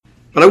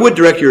But I would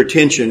direct your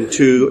attention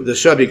to the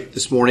subject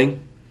this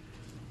morning.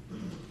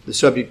 The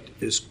subject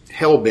is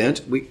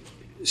hell-bent.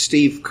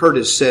 Steve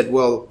Curtis said,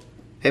 well,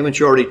 haven't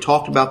you already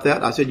talked about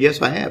that? I said,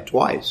 yes, I have,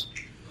 twice.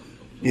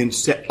 In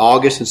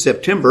August and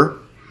September,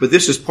 but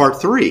this is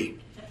part 3.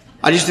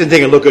 I just didn't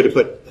think it'd look good to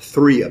put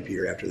 3 up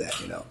here after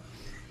that,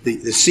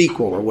 the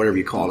sequel or whatever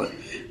you call it.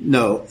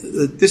 No,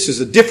 this is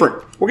we're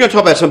going to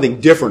talk about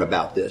something different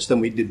about this than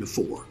we did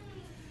before.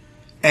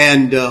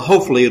 And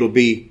hopefully it'll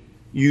be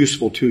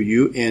useful to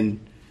you in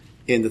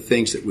the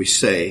things that we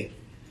say.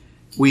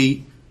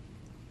 We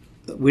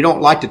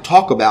don't like to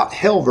talk about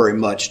hell very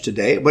much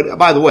today. But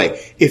by the way,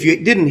 if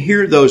you didn't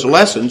hear those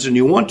lessons and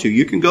you want to,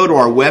 you can go to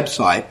our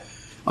website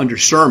under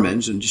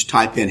sermons and just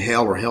type in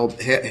hell or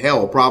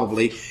hell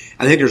probably.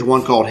 I think there's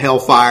one called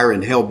Hellfire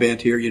and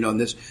Hell-Bent here, and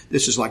this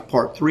is like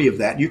part 3 of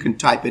that. You can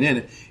type it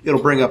in.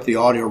 It'll bring up the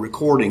audio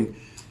recording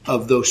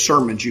of those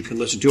sermons you can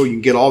listen to. You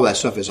can get all that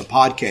stuff as a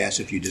podcast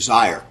if you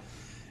desire.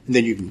 And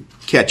then you can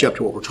catch up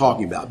to what we're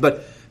talking about.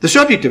 But the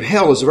subject of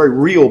hell is a very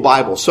real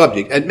Bible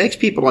subject. It makes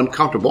people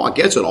uncomfortable. I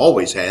guess it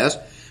always has.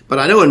 But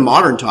I know in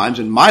modern times,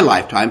 in my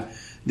lifetime,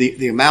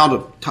 the amount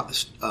of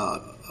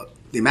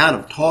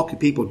talk that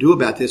people do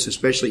about this,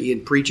 especially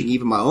in preaching,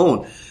 even my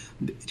own,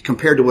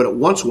 compared to what it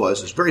once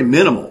was, is very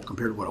minimal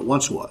compared to what it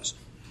once was.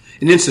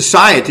 And in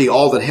society,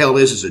 all that hell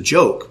is a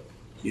joke.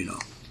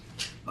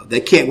 They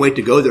can't wait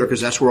to go there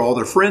because that's where all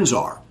their friends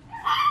are.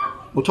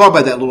 We'll talk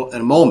about that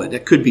in a moment.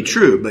 That could be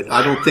true, but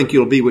I don't think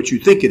it'll be what you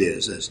think it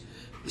is, as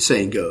the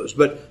saying goes.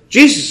 But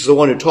Jesus is the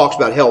one who talks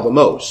about hell the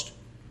most.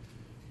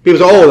 People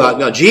say,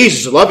 now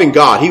Jesus, a loving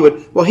God,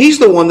 he's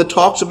the one that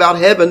talks about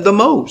heaven the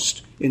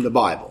most in the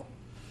Bible.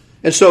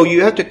 And so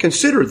you have to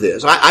consider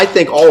this. I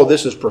think all of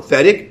this is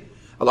prophetic.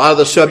 A lot of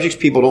the subjects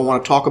people don't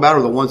want to talk about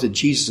are the ones that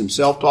Jesus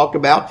himself talked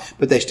about,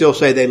 but they still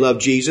say they love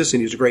Jesus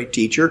and he's a great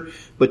teacher.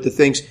 But the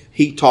things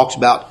he talks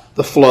about,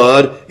 the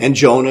flood and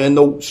Jonah and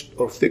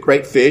the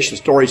great fish, the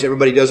stories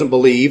everybody doesn't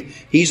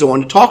believe, he's the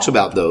one who talks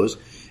about those.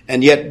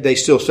 And yet they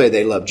still say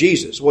they love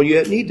Jesus. Well,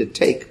 you need to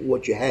take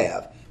what you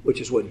have,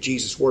 which is what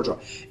Jesus' words are,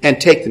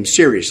 and take them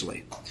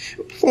seriously.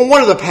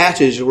 One of the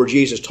passages where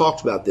Jesus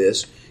talks about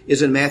this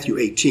is in Matthew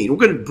 18. We're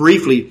going to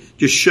briefly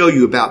just show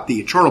you about the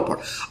eternal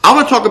part. I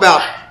want to talk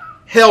about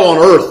hell on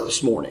earth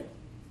this morning.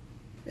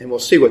 And we'll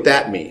see what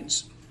that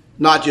means.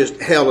 Not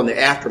just hell in the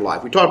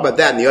afterlife. We talked about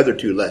that in the other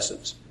 2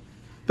 lessons.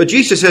 But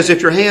Jesus says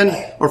if your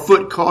hand or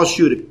foot causes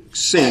you to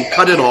sin,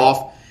 cut it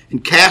off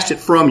and cast it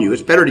from you.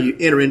 It's better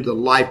to enter into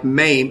life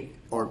maimed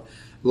or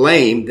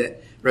lame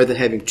rather than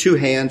having 2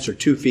 hands or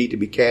 2 feet to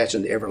be cast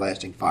into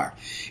everlasting fire.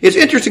 It's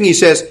interesting he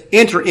says,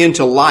 enter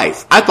into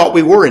life. I thought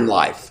we were in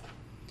life.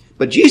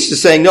 But Jesus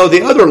is saying, no,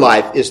 the other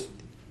life is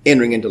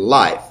entering into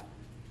life.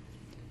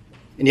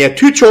 And you have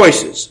 2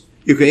 choices.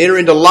 You can enter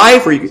into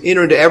life or you can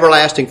enter into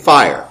everlasting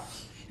fire.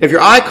 If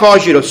your eye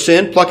causes you to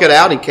sin, pluck it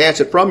out and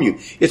cast it from you.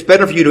 It's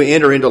better for you to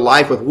enter into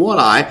life with 1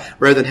 eye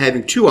rather than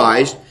having 2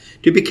 eyes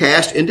to be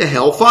cast into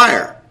hell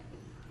fire.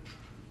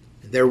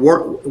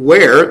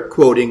 Where,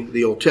 quoting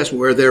the Old Testament,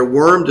 where their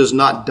worm does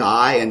not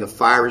die and the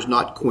fire is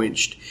not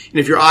quenched. And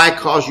if your eye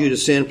causes you to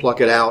sin, pluck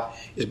it out.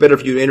 It's better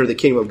for you to enter the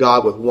kingdom of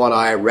God with 1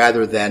 eye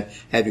rather than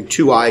having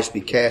 2 eyes to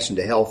be cast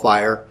into hell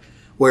fire,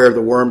 where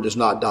the worm does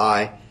not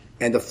die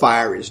and the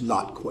fire is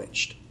not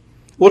quenched.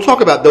 We'll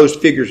talk about those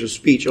figures of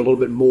speech a little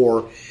bit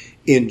more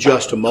in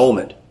just a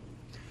moment.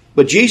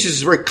 But Jesus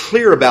is very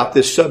clear about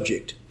this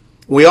subject.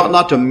 We ought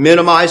not to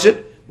minimize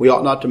it. We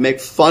ought not to make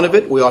fun of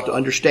it. We ought to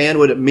understand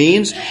what it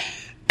means.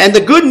 And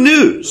the good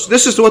news,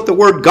 this is what the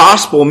word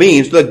gospel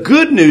means. The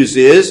good news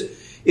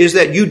is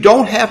that you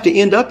don't have to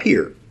end up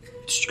here.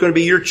 It's going to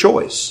be your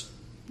choice.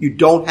 You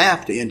don't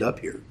have to end up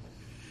here.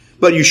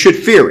 But you should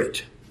fear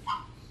it.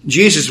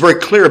 Jesus is very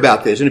clear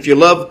about this. And if you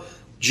love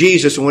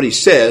Jesus and what he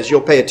says, you'll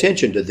pay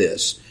attention to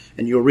this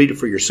and you'll read it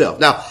for yourself.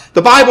 Now,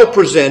 the Bible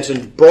presents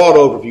in broad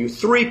overview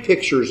 3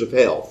 pictures of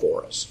hell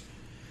for us.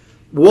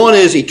 One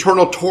is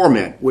eternal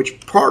torment, which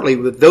partly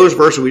with those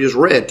verses we just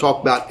read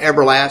talk about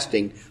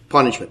everlasting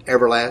punishment,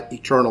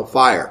 eternal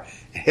fire,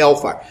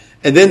 hellfire.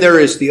 And then there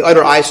is the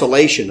utter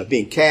isolation of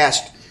being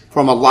cast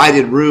from a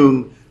lighted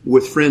room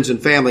with friends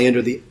and family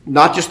into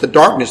not just the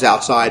darkness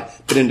outside,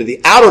 but into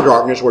the outer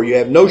darkness where you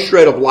have no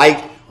shred of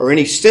light or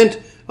any scent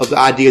of the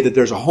idea that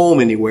there's a home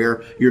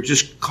anywhere. You're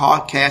just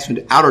cast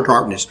into outer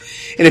darkness.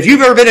 And if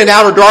you've ever been in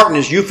outer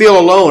darkness, you feel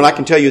alone, I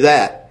can tell you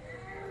that.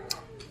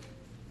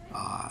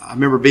 I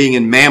remember being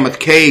in Mammoth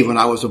Cave when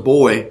I was a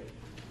boy,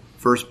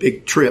 first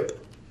big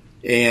trip.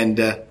 And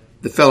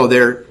the fellow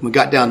there, when we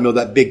got down in the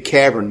middle of that big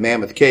cavern,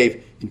 Mammoth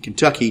Cave, in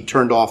Kentucky,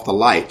 turned off the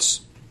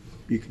lights.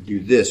 You can do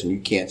this and you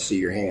can't see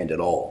your hand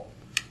at all.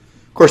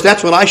 Of course,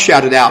 that's when I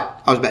shouted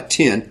out, I was about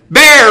 10,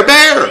 "Bear,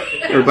 bear!"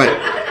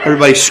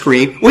 Everybody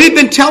screamed. Well, he'd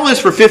been telling us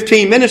for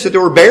 15 minutes that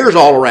there were bears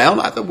all around.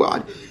 I thought,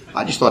 well,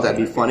 I just thought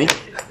that'd be funny.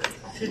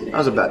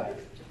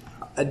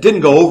 It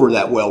didn't go over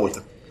that well with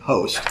the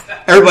host.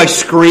 Everybody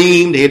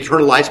screamed. They had to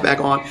turn the lights back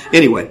on.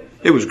 Anyway,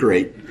 it was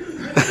great.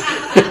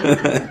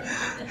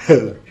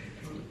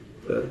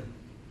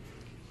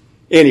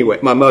 Anyway,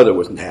 my mother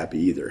wasn't happy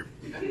either.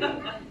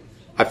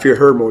 I fear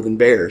her more than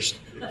bears.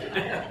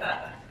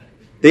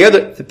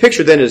 The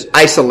picture then is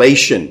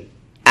isolation,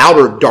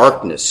 outer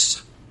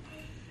darkness.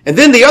 And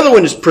then the other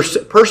one is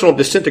personal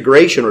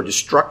disintegration or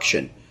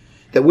destruction.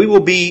 That we will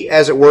be,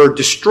 as it were,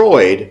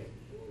 destroyed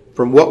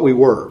from what we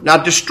were. Now,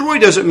 destroy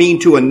doesn't mean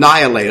to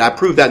annihilate. I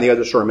proved that in the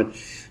other sermon.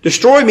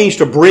 Destroy means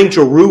to bring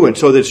to ruin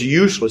so that it's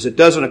useless. It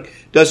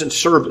doesn't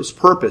serve its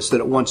purpose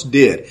that it once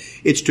did.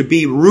 It's to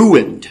be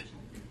ruined.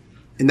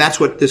 And that's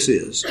what this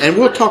is. And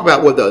we'll talk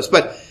about what those.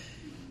 But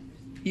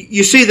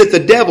you see that the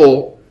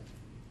devil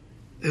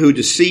who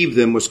deceived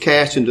them was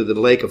cast into the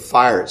lake of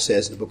fire, it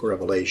says in the book of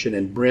Revelation,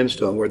 and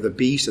brimstone, where the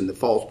beast and the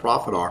false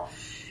prophet are.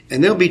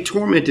 And they'll be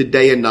tormented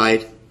day and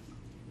night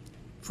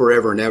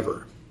forever and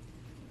ever.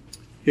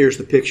 Here's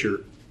the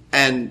picture.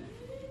 And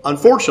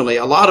unfortunately,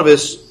 a lot of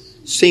us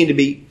seem to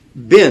be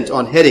bent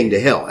on heading to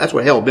hell. That's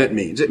what hell bent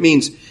means. It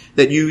means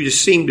that you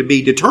just seem to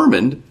be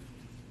determined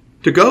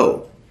to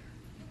go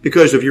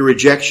because of your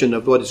rejection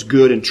of what is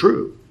good and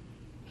true.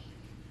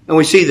 And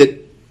we see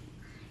that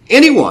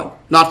anyone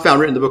not found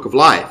written in the book of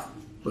life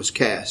was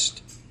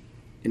cast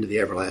into the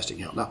everlasting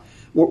hell. Now,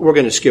 we're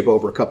going to skip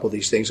over a couple of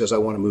these things as I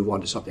want to move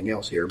on to something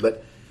else here,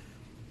 but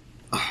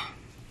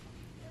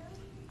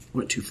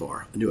went too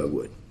far. I knew I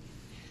would.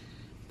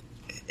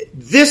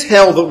 This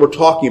hell that we're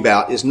talking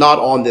about is not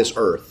on this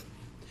earth.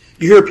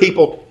 You hear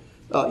people,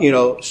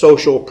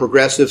 social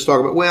progressives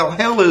talk about, well,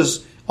 hell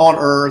is on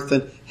earth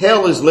and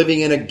hell is living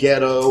in a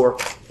ghetto or,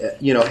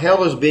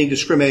 hell is being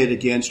discriminated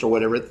against or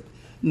whatever.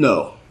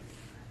 No.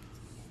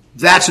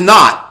 That's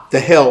not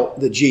the hell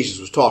that Jesus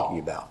was talking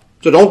about.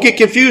 So don't get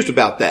confused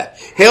about that.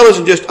 Hell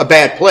isn't just a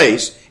bad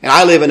place, and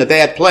I live in a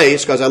bad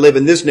place because I live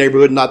in this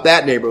neighborhood and not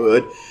that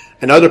neighborhood,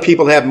 and other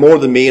people have more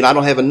than me and I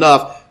don't have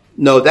enough.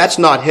 No, that's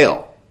not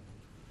hell.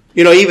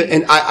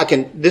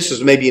 This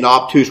is maybe an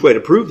obtuse way to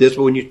prove this,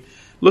 but when you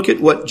look at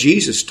what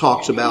Jesus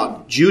talks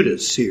about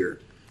Judas here,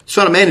 the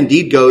Son of Man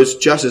indeed goes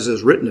just as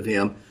is written of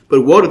him,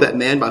 but woe to that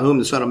man by whom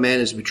the Son of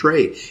Man is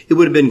betrayed. It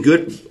would have been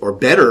good or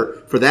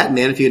better for that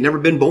man if he had never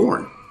been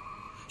born.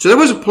 So there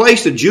was a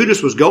place that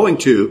Judas was going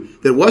to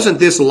that wasn't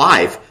this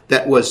life,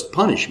 that was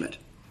punishment.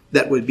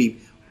 That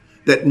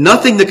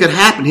nothing that could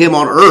happen to him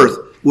on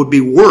earth would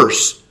be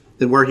worse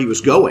than where he was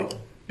going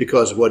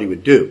because of what he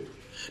would do.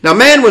 Now,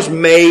 man was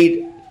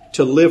made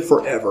to live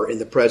forever in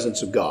the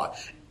presence of God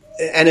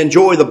and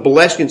enjoy the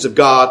blessings of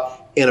God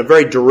in a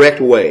very direct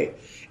way.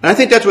 And I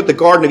think that's what the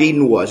Garden of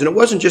Eden was. And it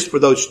wasn't just for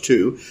those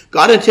two.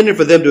 God intended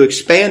for them to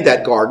expand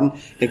that garden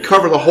and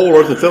cover the whole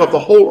earth and fill up the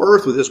whole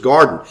earth with this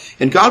garden.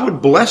 And God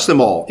would bless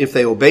them all if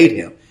they obeyed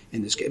him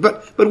in this case.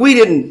 But we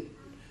didn't,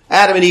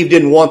 Adam and Eve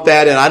didn't want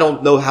that, and I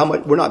don't know how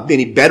much, we're not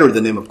any better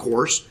than them, of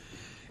course.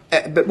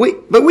 But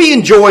we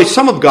enjoy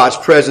some of God's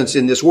presence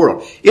in this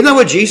world. Isn't that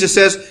what Jesus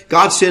says?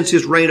 God sends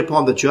his rain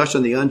upon the just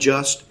and the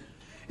unjust.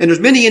 And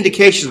there's many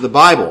indications in the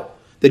Bible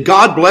that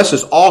God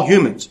blesses all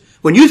humans.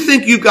 When you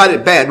think you've got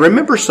it bad,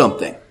 remember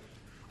something.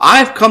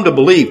 I've come to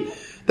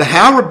believe that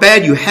however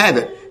bad you have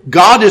it,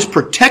 God is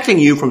protecting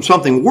you from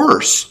something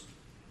worse.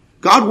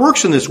 God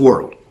works in this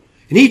world.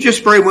 And he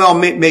just very well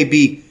may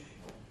be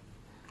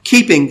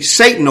keeping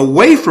Satan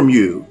away from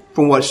you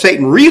from what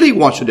Satan really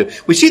wants to do.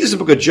 We see this in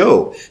the book of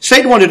Job.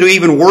 Satan wanted to do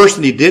even worse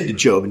than he did to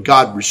Job, and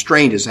God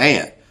restrained his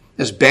hand,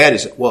 as bad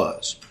as it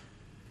was.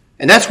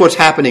 And that's what's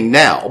happening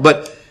now.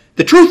 But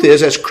the truth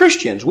is, as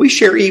Christians, we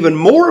share even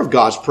more of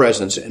God's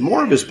presence and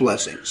more of his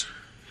blessings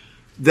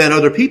than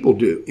other people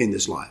do in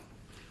this life.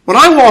 When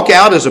I walk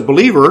out as a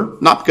believer,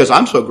 not because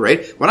I'm so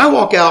great, when I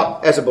walk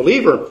out as a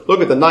believer, look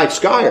at the night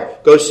sky or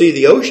go see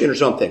the ocean or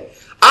something,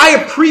 I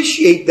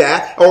appreciate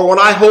that. Or when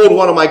I hold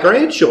one of my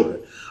grandchildren,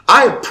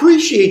 I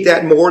appreciate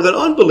that more than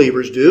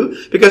unbelievers do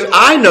because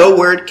I know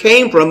where it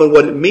came from and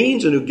what it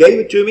means and who gave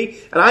it to me,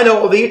 and I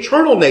know the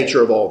eternal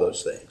nature of all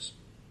those things.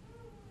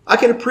 I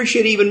can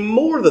appreciate even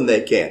more than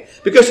they can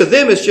because to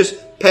them it's just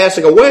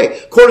passing away.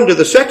 According to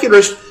the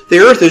secularists, the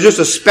earth is just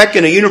a speck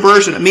in a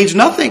universe and it means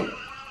nothing.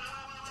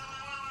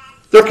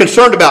 They're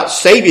concerned about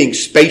saving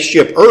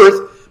spaceship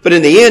Earth, but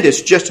in the end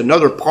it's just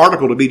another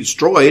particle to be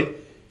destroyed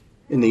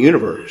in the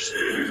universe.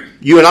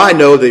 You and I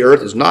know the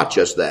earth is not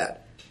just that.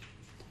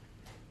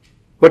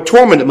 What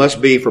torment it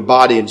must be for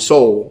body and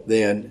soul,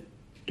 then,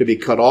 to be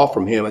cut off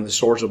from him and the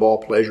source of all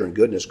pleasure and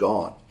goodness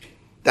gone.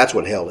 That's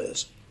what hell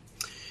is.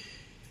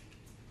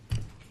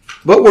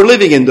 What we're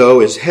living in,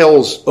 though, is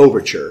hell's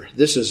overture.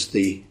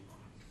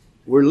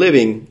 We're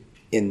living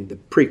in the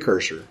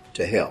precursor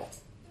to hell.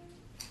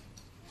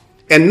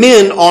 And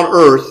men on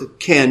earth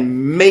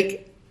can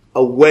make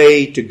a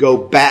way to go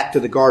back to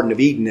the Garden of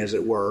Eden, as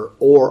it were,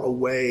 or a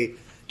way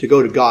to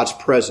go to God's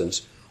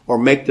presence, or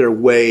make their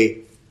way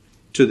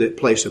to the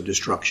place of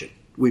destruction.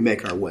 We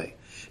make our way.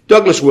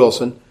 Douglas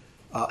Wilson,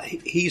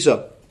 he's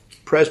a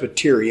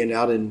Presbyterian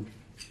out in,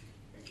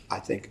 I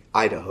think,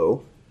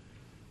 Idaho.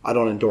 I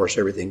don't endorse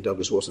everything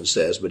Douglas Wilson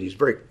says, but he's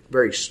very,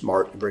 very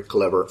smart, very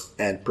clever,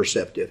 and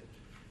perceptive.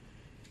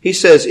 He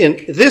says,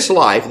 in this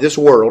life, this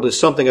world is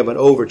something of an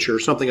overture,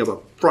 something of a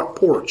front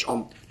porch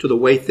to the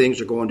way things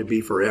are going to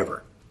be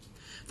forever.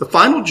 The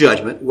final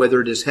judgment,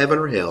 whether it is heaven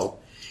or hell,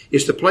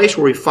 It's the place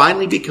where we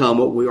finally become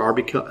what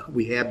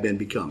we have been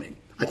becoming.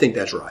 I think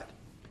that's right.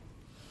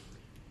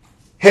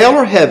 Hell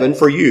or heaven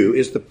for you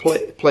is the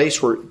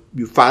place where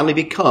you finally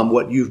become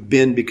what you've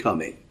been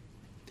becoming.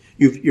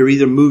 You're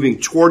either moving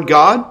toward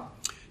God,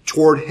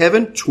 toward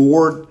heaven,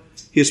 toward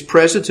His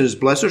presence and His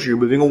blessings, or you're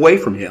moving away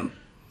from Him.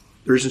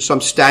 There isn't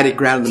some static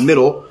ground in the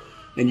middle,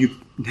 and you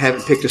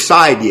haven't picked a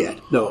side yet.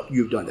 No,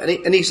 you've done that.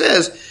 And he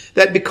says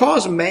that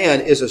because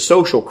man is a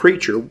social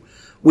creature,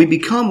 we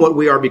become what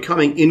we are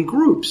becoming in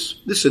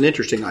groups. This is an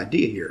interesting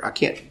idea here. I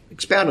can't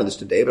expound on this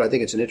today, but I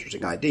think it's an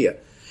interesting idea.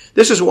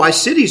 This is why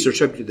cities are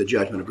subject to the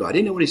judgment of God.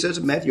 You know what he says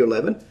in Matthew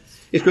 11?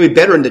 It's going to be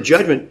better in the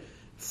judgment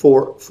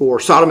for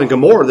Sodom and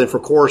Gomorrah than for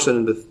Chorazin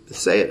and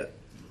Bethsaida.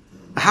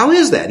 How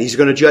is that? He's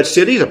going to judge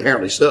cities?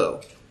 Apparently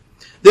so.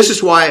 This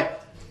is why,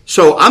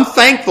 so I'm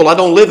thankful I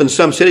don't live in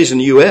some cities in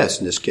the U.S.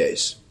 in this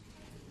case.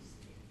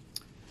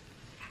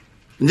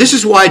 And this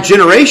is why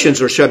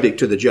generations are subject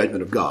to the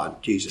judgment of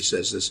God. Jesus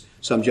says this.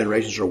 Some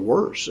generations are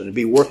worse. And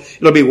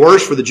it'll be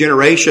worse for this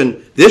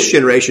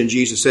generation,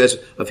 Jesus says,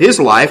 of his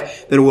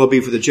life than it will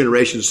be for the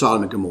generation of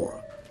Sodom and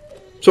Gomorrah.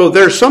 So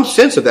there's some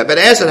sense of that. But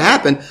as it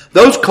happened,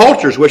 those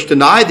cultures which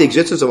deny the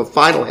existence of a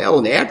final hell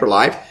in the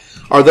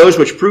afterlife are those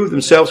which prove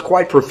themselves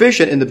quite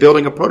proficient in the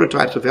building of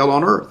prototypes of hell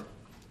on earth.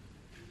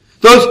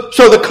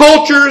 So the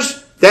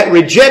cultures that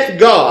reject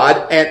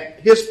God and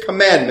His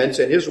commandments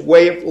and His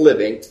way of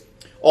living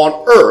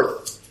on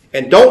earth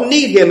and don't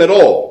need Him at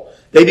all,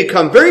 they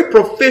become very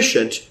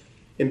proficient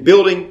in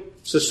building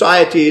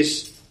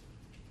societies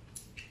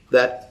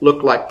that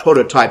look like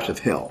prototypes of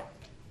hell.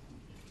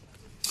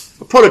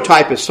 A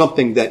prototype is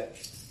something that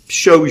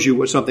shows you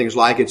what something is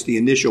like. It's the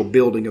initial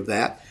building of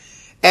that.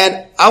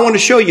 And I want to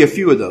show you a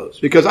few of those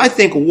because I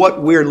think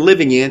what we're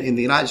living in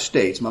the United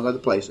States, among other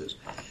places,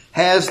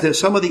 has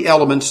some of the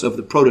elements of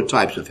the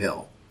prototypes of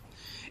hell.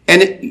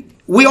 And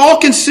we all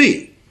can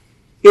see.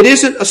 It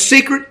isn't a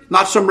secret,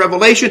 not some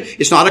revelation.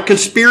 It's not a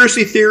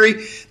conspiracy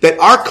theory that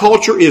our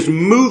culture is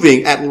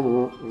moving at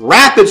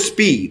rapid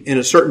speed in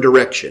a certain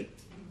direction.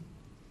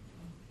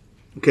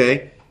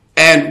 Okay?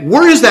 And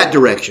where is that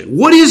direction?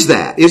 What is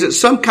that? Is it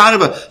some kind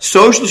of a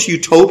socialist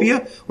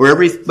utopia where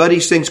everybody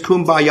sings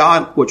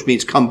Kumbaya, which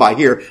means come by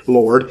here,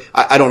 Lord?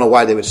 I don't know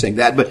why they would sing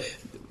that, but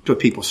that's what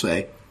people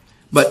say.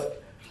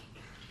 But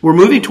we're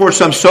moving towards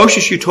some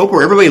socialist utopia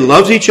where everybody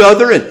loves each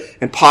other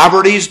and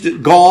poverty's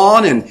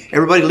gone and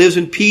everybody lives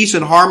in peace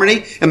and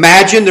harmony.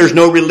 Imagine there's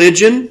no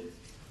religion.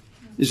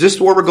 Is this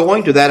where we're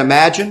going, to that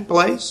imagine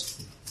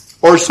place?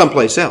 Or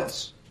someplace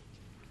else?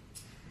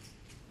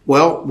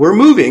 Well, we're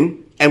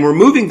moving, and we're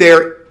moving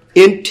there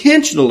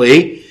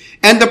intentionally.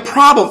 And the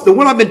problem, the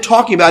one I've been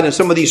talking about in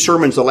some of these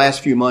sermons the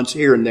last few months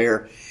here and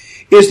there,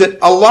 is that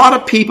a lot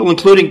of people,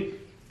 including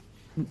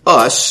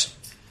us,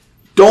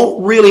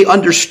 don't really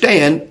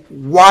understand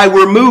why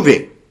we're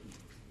moving.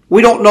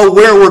 We don't know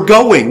where we're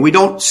going. We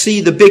don't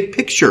see the big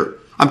picture.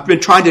 I've been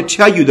trying to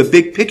tell you the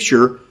big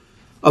picture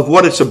of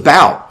what it's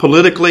about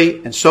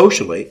politically and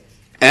socially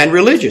and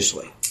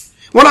religiously.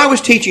 When I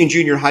was teaching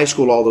junior high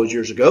school all those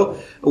years ago,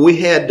 we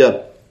had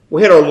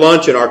our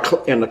lunch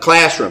in the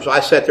classroom. So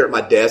I sat there at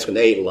my desk and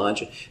they ate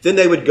lunch. Then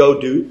they would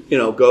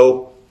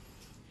go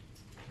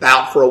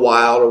out for a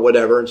while or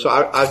whatever. And so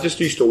I just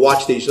used to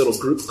watch these little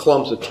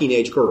clumps of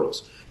teenage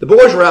girls. The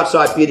boys were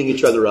outside beating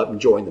each other up,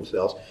 enjoying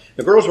themselves.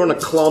 The girls were in a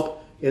clump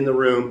in the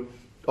room,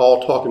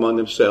 all talking among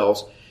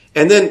themselves.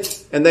 And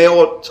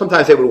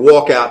sometimes they would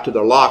walk out to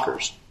their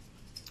lockers.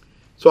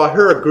 So I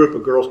heard a group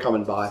of girls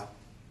coming by.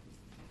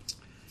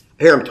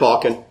 I hear them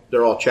talking.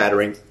 They're all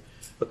chattering.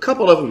 A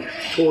couple of them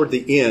toward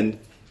the end,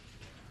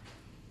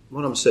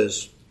 one of them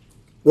says,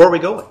 "Where are we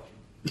going?"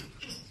 One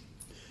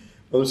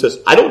of them says,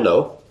 "I don't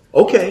know."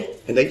 "Okay."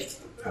 And they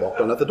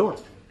walked on out the door.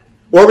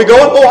 "Where are we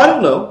going?" "Oh, I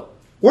don't know.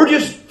 We're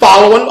just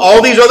following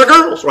all these other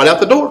girls right out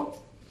the door."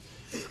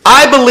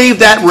 I believe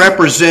that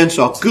represents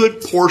a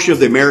good portion of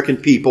the American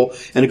people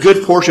and a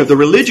good portion of the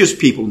religious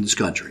people in this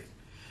country.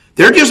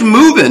 They're just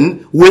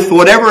moving with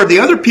whatever the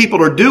other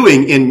people are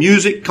doing in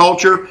music,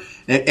 culture,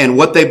 and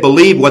what they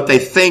believe, what they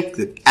think,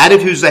 the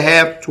attitudes they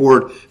have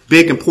toward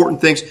big,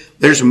 important things.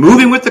 They're just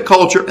moving with the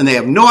culture, and they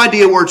have no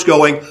idea where it's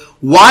going,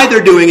 why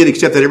they're doing it,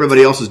 except that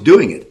everybody else is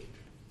doing it.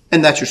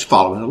 And that's just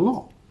following it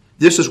along.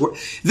 This is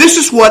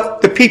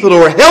what the people who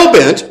are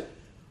hell-bent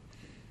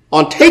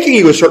on taking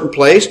you a certain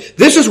place,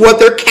 this is what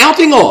they're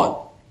counting on.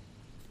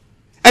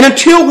 And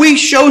until we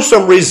show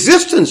some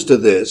resistance to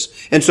this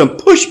and some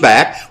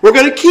pushback, we're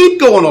going to keep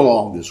going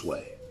along this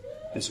way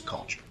as a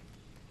culture.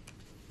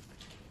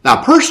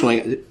 Now,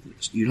 personally,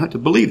 you don't have to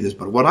believe this,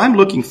 but what I'm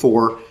looking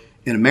for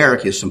in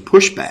America is some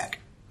pushback.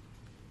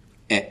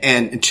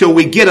 And until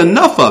we get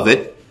enough of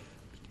it,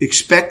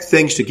 expect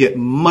things to get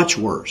much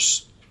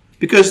worse.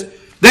 Because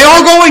they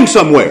are going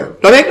somewhere.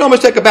 Don't make no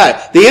mistake about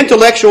it. The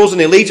intellectuals and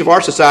the elites of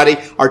our society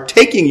are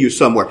taking you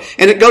somewhere.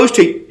 And it goes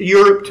to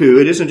Europe too.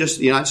 It isn't just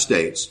the United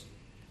States.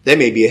 They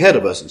may be ahead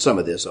of us in some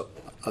of this,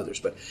 others.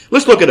 But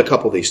let's look at a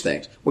couple of these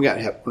things. We're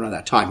going to run out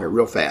of time here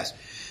real fast.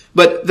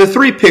 But the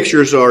three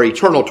pictures are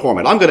eternal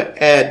torment. I'm going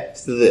to add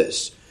to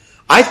this.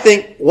 I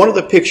think one of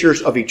the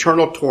pictures of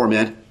eternal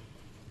torment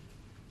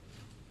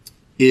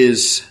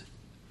is,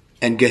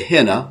 and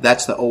Gehenna,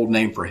 that's the old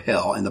name for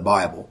hell in the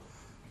Bible,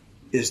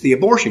 is the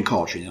abortion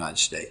culture in the United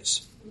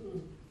States.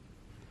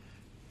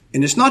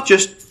 And it's not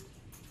just,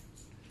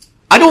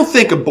 I don't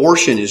think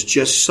abortion is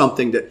just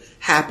something that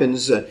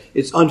happens,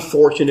 it's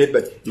unfortunate,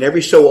 but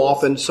every so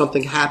often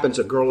something happens,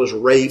 a girl is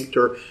raped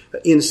or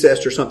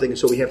incest or something, and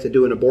so we have to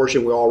do an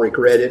abortion, we all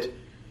regret it.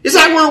 Is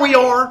that where we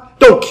are?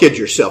 Don't kid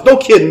yourself.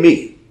 Don't kid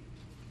me.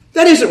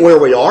 That isn't where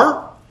we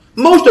are.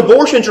 Most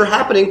abortions are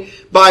happening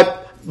by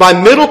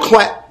middle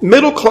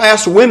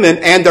class women,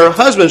 and their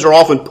husbands are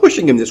often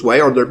pushing them this way,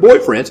 or their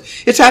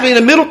boyfriends. It's happening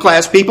to middle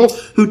class people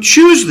who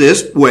choose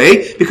this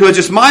way because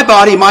it's my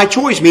body, my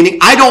choice, meaning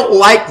I don't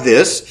like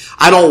this.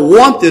 I don't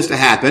want this to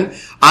happen.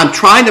 I'm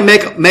trying to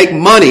make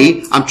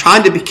money. I'm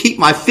trying to keep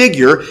my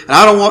figure, and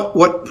I don't want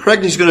what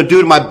pregnancy is going to do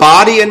to my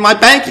body and my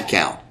bank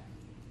account.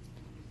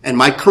 And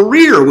my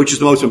career, which is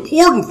the most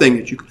important thing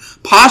that you could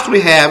possibly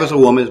have as a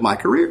woman, is my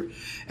career.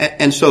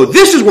 And so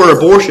this is where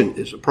abortion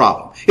is a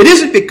problem. It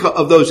isn't because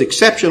of those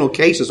exceptional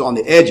cases on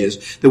the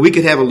edges that we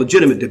could have a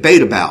legitimate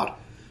debate about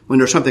when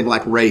there's something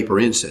like rape or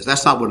incest.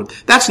 That's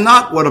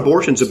not what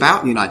abortion's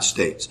about in the United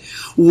States.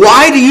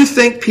 Why do you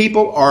think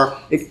people are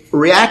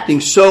reacting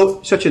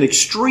such an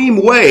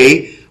extreme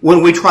way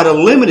when we try to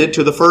limit it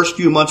to the first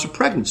few months of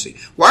pregnancy?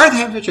 Why are they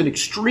having such an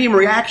extreme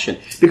reaction?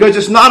 Because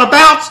it's not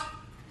about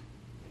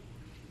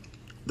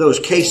those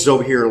cases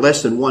over here,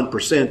 less than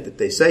 1% that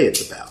they say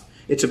it's about.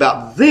 It's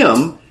about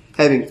them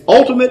having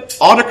ultimate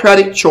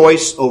autocratic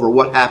choice over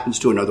what happens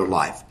to another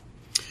life.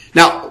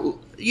 Now,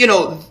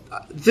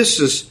 this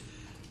is,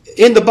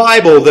 in the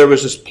Bible, there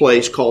was this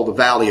place called the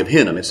Valley of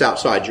Hinnom. It's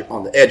outside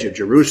on the edge of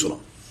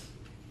Jerusalem.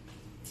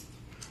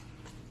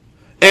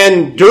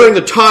 And during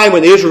the time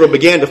when Israel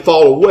began to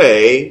fall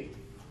away,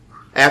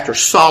 after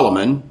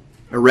Solomon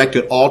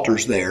erected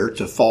altars there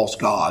to false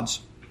gods,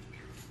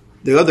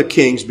 the other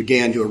kings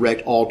began to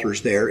erect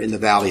altars there in the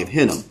Valley of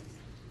Hinnom.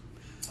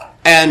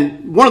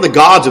 And one of the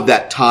gods of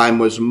that time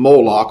was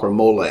Moloch or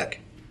Molech.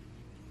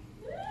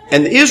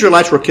 And the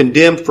Israelites were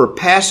condemned for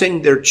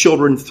passing their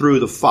children through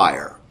the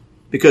fire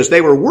because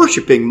they were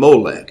worshiping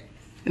Molech.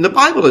 And the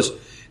Bible is,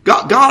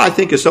 God I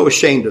think is so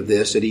ashamed of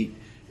this that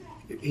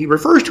he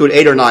refers to it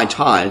 8 or 9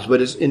 times,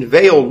 but it's in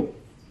veiled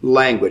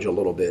language a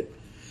little bit.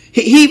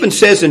 He even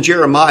says in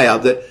Jeremiah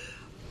that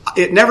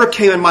it never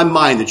came in my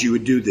mind that you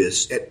would do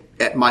this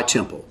at my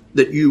temple,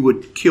 that you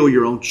would kill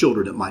your own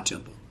children at my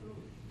temple.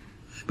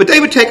 But they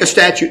would take the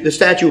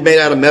statue made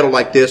out of metal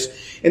like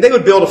this, and they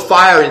would build a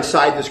fire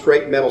inside this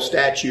great metal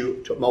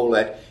statue to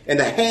Molech, and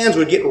the hands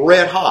would get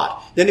red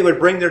hot. Then they would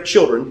bring their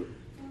children,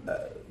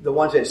 the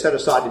ones they had set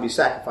aside to be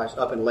sacrificed,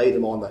 up and lay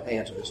them on the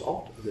hands of this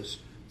altar, of this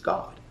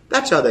god.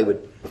 That's how they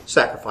would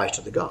sacrifice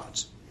to the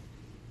gods.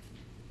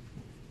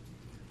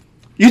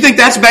 You think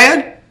that's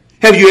bad?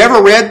 Have you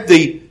ever read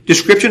the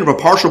description of a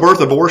partial birth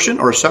abortion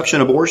or a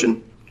suction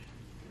abortion?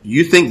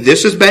 You think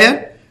this is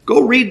bad?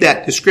 Go read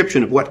that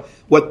description of what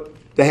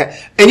they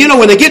have. And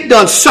when they get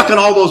done sucking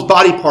all those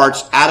body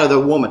parts out of the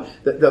woman,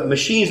 the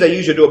machines they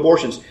use to do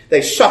abortions,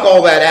 they suck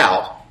all that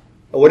out,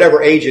 at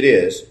whatever age it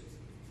is,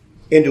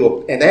 and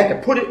they have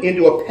to put it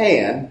into a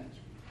pan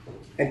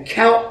and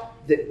count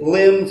the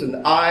limbs and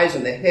the eyes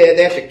and the head.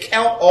 They have to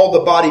count all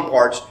the body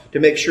parts to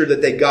make sure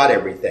that they got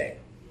everything.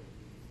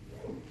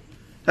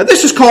 Now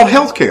this is called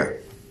healthcare.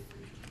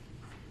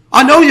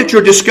 I know that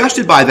you're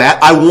disgusted by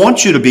that. I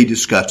want you to be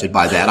disgusted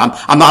by that.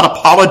 I'm not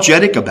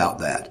apologetic about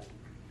that.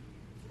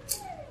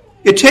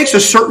 It takes a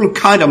certain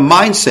kind of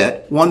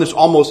mindset, one that's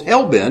almost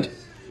hell-bent,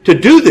 to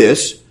do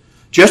this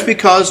just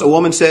because a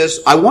woman says,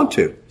 I want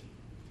to.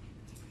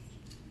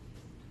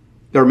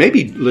 There may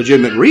be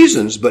legitimate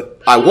reasons,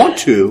 but I want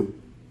to,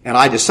 and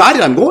I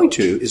decided I'm going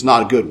to, is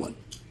not a good one.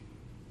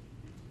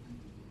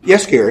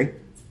 Yes, Gary?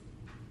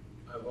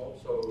 I've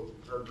also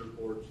heard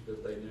reports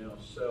that they now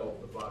sell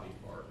the body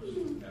parts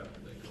after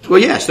they...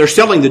 Well, yes, they're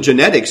selling the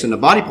genetics and the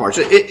body parts.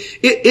 It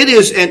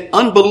is an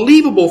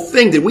unbelievable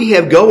thing that we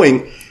have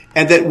going,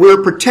 and that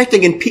we're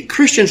protecting, and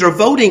Christians are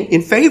voting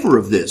in favor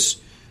of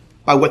this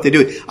by what they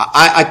do.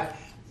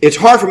 It's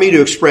hard for me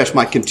to express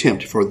my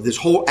contempt for this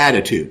whole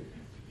attitude.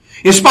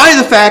 In spite of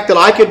the fact that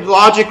I could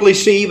logically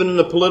see, even in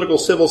the political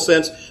civil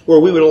sense, where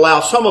we would allow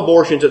some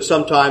abortions at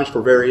some times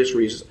for various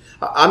reasons.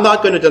 I'm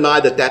not going to deny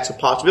that that's a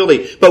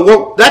possibility,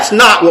 but that's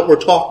not what we're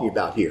talking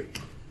about here.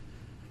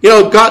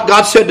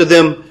 God said to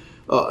them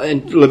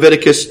in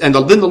Leviticus, and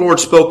then the Lord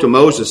spoke to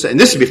Moses, and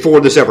this is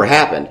before this ever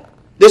happened.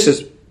 This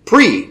is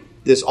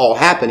this all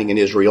happening in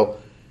Israel.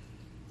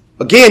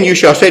 Again, you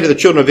shall say to the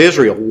children of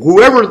Israel,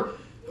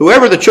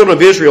 whoever the children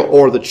of Israel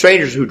or the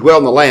strangers who dwell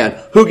in the land,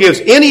 who gives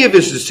any of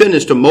his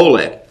descendants to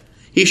Molech,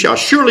 he shall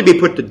surely be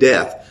put to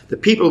death. The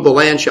people of the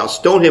land shall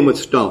stone him with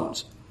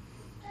stones.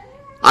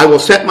 I will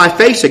set my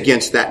face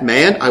against that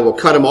man. I will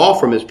cut him off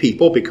from his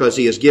people because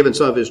he has given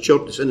some of his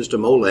descendants to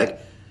Molech.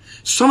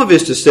 Some of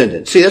his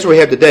descendants. See, that's what we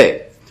have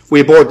today. We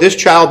abort this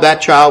child,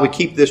 that child. We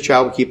keep this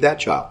child, we keep that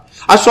child.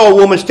 I saw a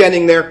woman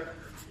standing there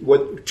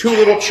with two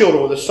little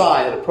children with a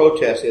sign at a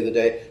protest the other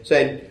day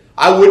saying,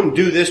 I wouldn't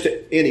do this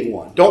to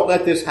anyone. Don't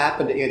let this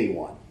happen to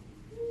anyone.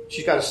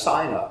 She's got a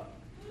sign up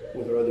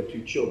with her other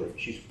two children.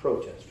 She's a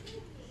protester.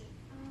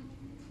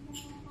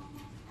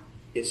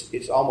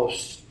 It's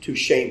almost too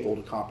shameful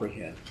to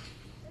comprehend.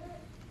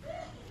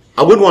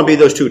 I wouldn't want to be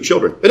those two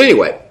children. But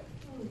anyway.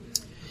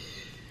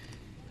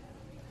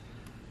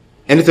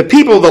 And if the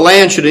people of the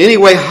land should in any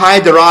way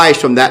hide their eyes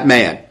from that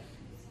man,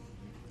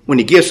 when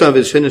he gives some of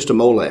his descendants to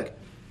Molech,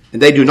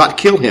 and they do not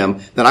kill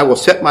him, then I will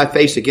set my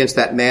face against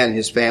that man and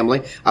his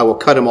family. I will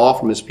cut him off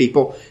from his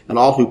people, and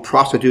all who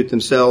prostitute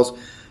themselves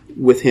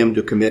with him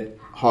to commit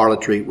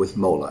harlotry with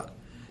Molech.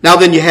 Now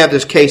then you have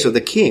this case of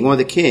the king, one of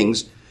the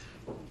kings.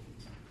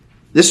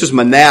 This is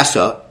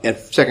Manasseh in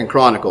 2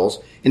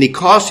 Chronicles, and he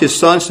caused his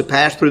sons to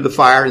pass through the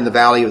fire in the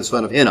valley of the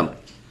son of Hinnom.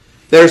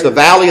 There's the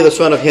valley of the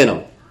son of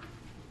Hinnom.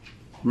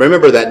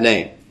 Remember that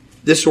name.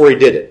 This is where he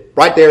did it,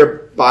 right there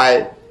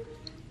by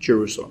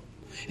Jerusalem.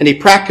 And he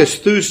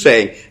practiced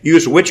soothsaying,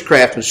 used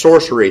witchcraft and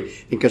sorcery,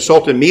 and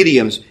consulted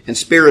mediums and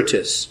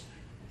spiritists.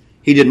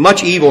 He did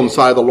much evil in the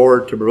sight of the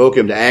Lord to provoke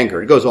him to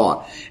anger. It goes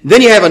on. And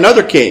then you have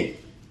another king.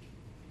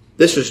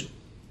 This is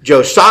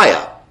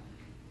Josiah.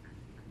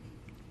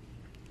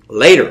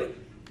 Later,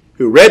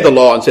 who read the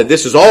law and said,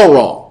 this is all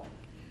wrong.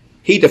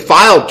 He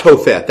defiled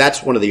Topheth.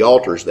 That's one of the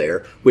altars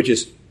there, which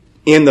is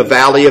in the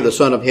valley of the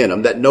son of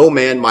Hinnom, that no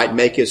man might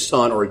make his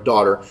son or his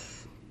daughter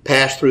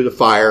pass through the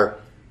fire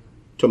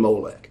to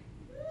Molech.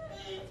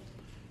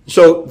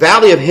 So,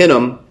 valley of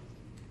Hinnom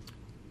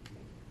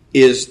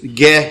is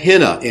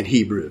Gehenna in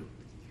Hebrew,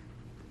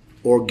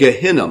 or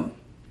Gehinnom.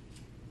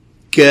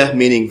 Ge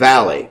meaning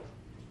valley.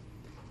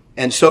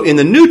 And so in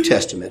the New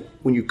Testament,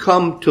 when you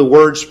come to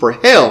words for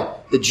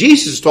hell, that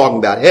Jesus is talking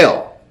about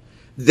hell,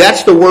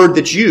 that's the word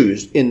that's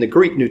used in the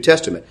Greek New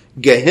Testament,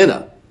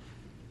 Gehenna.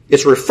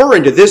 It's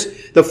referring to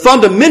this. The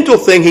fundamental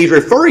thing he's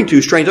referring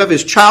to, strange enough,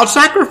 is child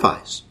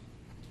sacrifice.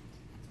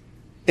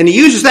 And he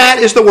uses that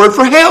as the word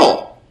for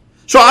hell.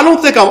 So I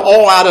don't think I'm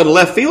all out of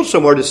left field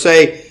somewhere to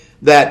say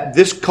that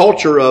this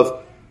culture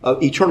of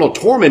eternal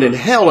torment in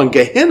hell and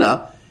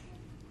Gehenna,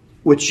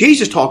 which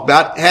Jesus talked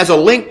about, has a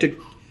link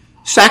to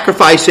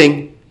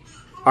sacrificing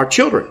our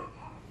children,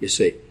 you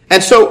see.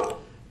 And so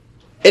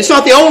it's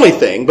not the only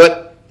thing,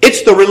 but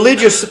it's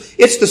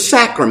the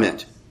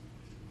sacrament.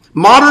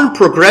 Modern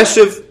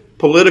progressive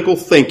political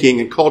thinking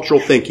and cultural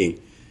thinking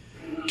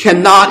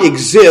cannot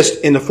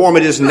exist in the form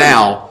it is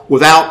now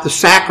without the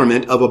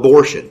sacrament of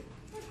abortion.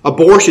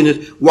 Abortion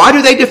is, why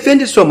do they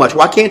defend it so much?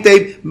 Why can't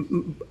they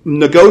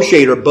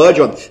negotiate or budge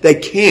on it? They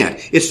can't.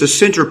 It's the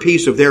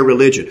centerpiece of their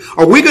religion.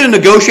 Are we going to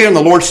negotiate on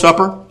the Lord's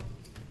Supper?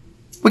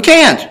 We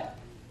can't.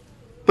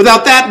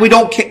 Without that, we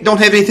don't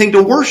have anything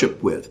to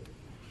worship with.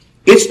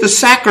 It's the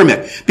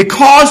sacrament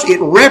because it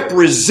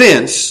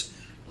represents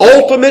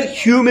ultimate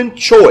human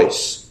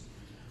choice,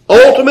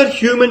 ultimate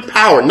human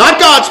power, not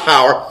God's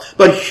power,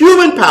 but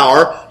human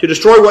power to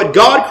destroy what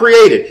God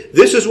created.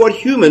 This is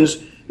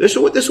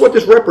what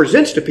this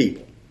represents to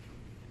people.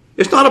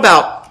 It's not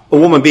about a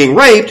woman being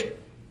raped.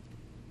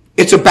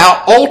 It's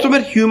about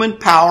ultimate human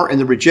power and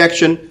the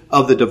rejection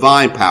of the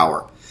divine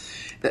power.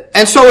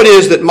 And so it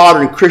is that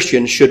modern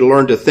Christians should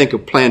learn to think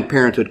of Planned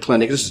Parenthood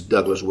clinics, this is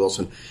Douglas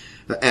Wilson,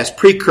 as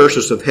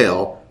precursors of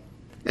hell,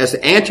 as the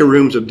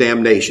anterooms of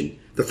damnation.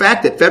 The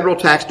fact that federal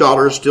tax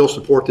dollars still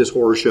support this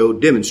horror show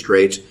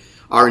demonstrates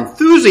our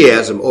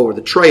enthusiasm over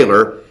the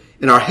trailer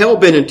and our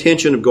hell-bent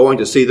intention of going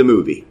to see the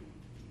movie.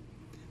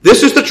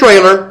 This is the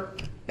trailer,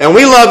 and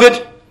we love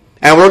it,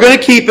 and we're going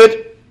to keep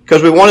it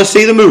because we want to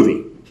see the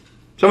movie.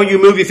 Some of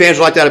you movie fans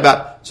are like that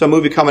about some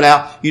movie coming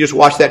out. You just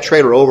watch that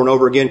trailer over and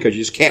over again because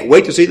you just can't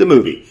wait to see the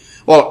movie.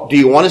 Well, do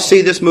you want to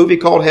see this movie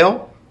called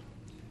Hell?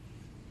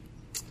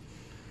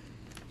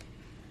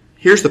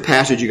 Here's the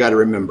passage you got to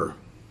remember.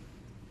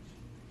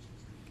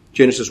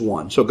 Genesis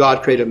 1. So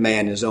God created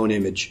man in his own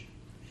image.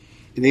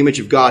 In the image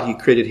of God, he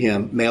created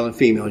him, male and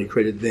female, he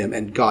created them.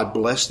 And God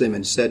blessed them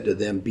and said to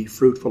them, be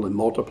fruitful and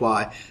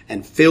multiply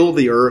and fill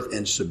the earth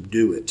and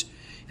subdue it.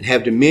 And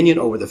have dominion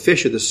over the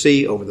fish of the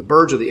sea, over the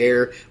birds of the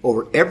air,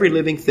 over every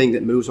living thing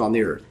that moves on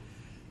the earth.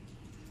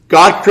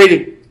 God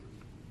created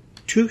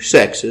two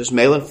sexes,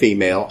 male and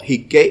female. He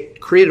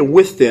created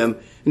with them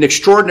an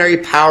extraordinary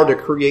power to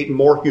create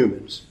more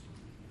humans.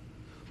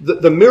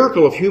 The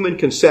miracle of human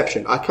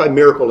conception, I call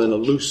miracle in a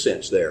loose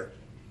sense there.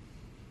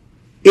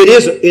 It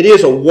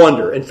is a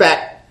wonder. In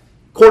fact,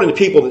 according to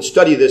people that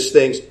study these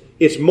things,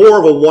 it's more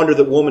of a wonder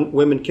that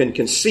women can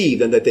conceive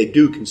than that they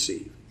do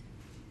conceive.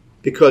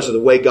 Because of the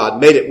way God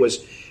made it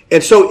was.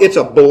 And so it's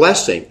a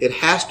blessing. It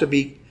has to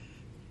be,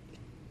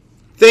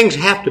 things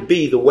have to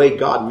be the way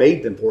God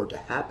made them for it to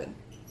happen.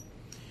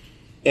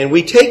 And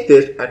we take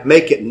this and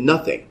make it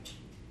nothing.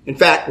 In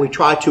fact, we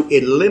try to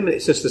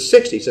eliminate, since the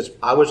 60s, since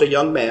I was a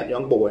young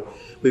boy,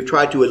 we've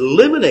tried to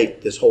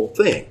eliminate this whole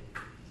thing.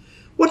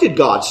 What did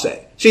God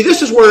say? See,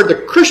 this is where the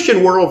Christian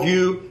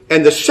worldview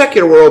and the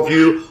secular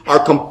worldview are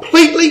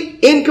completely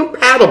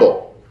incompatible.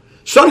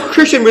 Some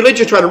Christian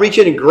religions try to reach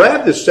in and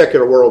grab this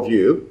secular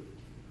worldview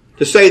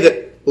to say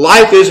that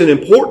life isn't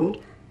important.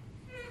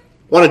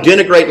 want to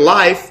denigrate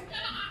life.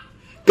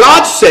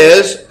 God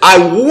says, I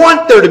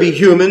want there to be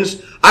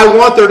humans. I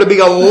want there to be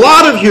a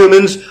lot of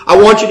humans.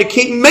 I want you to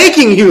keep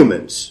making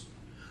humans.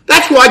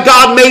 That's why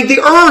God made the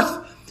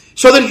earth,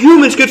 so that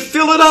humans could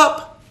fill it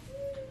up.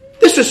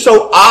 This is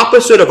so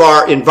opposite of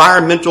our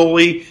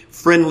environmentally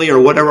friendly or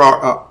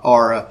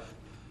whatever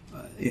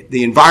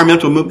the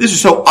environmental movement. This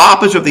is so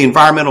opposite of the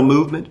environmental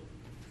movement.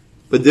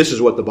 But this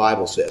is what the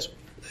Bible says.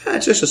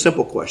 It's just a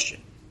simple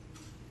question.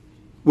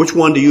 Which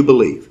one do you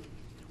believe?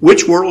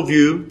 Which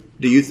worldview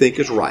do you think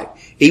is right?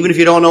 Even if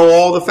you don't know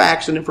all the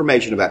facts and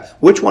information about it,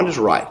 which one is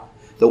right?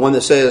 The one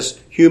that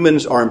says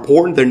humans are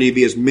important, there need to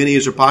be as many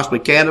as there possibly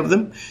can of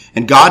them,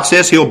 and God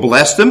says He'll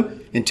bless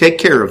them and take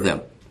care of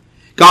them.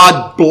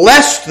 God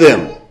blessed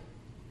them.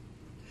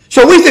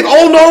 So we think,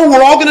 oh no,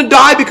 we're all going to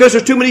die because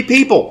there's too many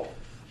people.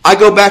 I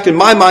go back in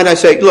my mind, I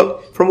say,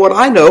 look, from what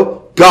I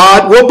know,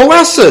 God will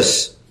bless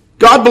us.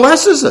 God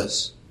blesses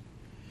us.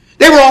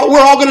 We're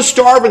all going to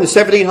starve in the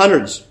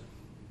 1700s.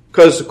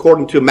 Because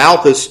according to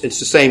Malthus, it's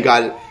the same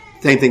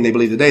thing they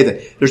believe today,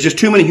 that there's just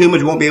too many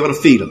humans, we won't be able to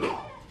feed them.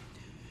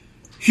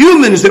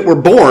 Humans that were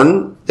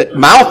born, that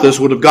Malthus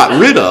would have gotten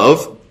rid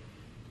of,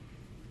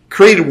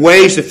 created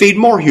ways to feed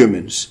more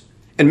humans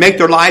and make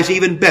their lives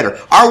even better.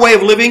 Our way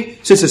of living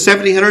since the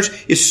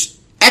 1700s is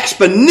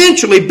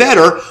exponentially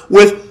better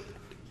with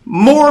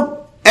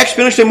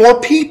exponentially more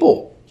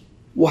people.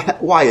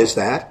 Why is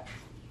that?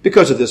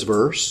 Because of this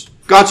verse.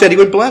 God said He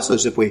would bless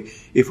us if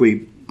we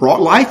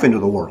brought life into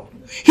the world.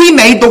 He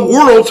made the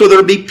world so there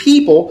would be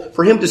people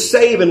for Him to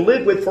save and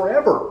live with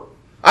forever.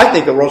 I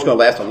think the world's going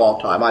to last a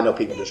long time. I know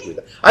people disagree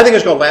with that. I think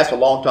it's going to last a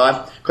long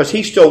time because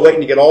He's still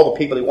waiting to get all the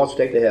people He wants to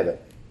take to heaven.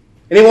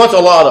 And He wants a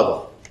lot of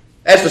them.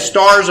 As the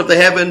stars of the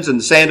heavens and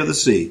the sand of the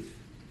sea.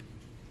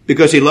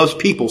 Because He loves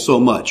people so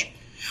much.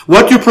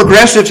 What do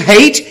progressives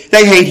hate?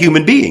 They hate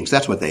human beings.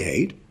 That's what they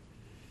hate.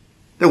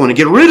 They want to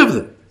get rid of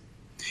them.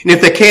 And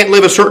if they can't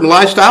live a certain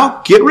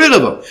lifestyle, get rid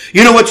of them.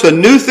 You know what's the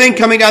new thing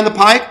coming down the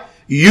pike?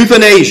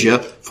 Euthanasia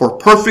for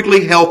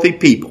perfectly healthy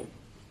people.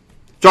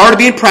 It's already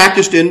being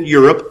practiced in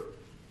Europe.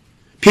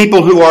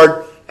 People who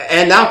are,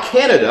 and now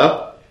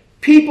Canada,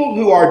 people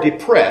who are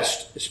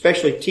depressed,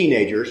 especially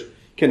teenagers,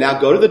 can now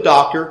go to the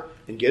doctor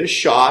and get a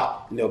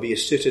shot, and they'll be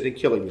assisted in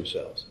killing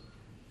themselves.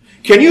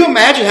 Can you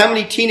imagine how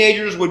many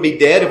teenagers would be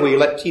dead if we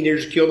let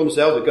teenagers kill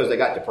themselves because they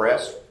got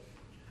depressed?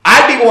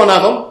 I'd be one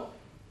of them.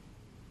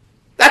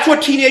 That's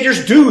what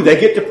teenagers do. They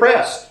get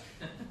depressed.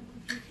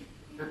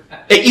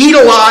 They eat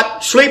a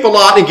lot, sleep a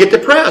lot, and get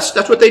depressed.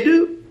 That's what they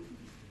do.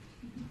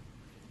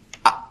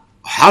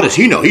 How does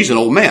he know? He's an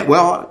old man.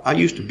 Well, I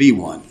used to be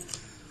one.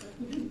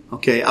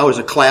 Okay, I was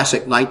a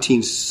classic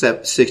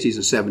 1960s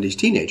and 70s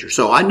teenager,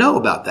 so I know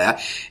about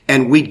that.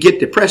 And we'd get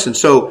depressed, and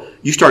so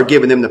you start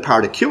giving them the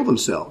power to kill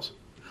themselves.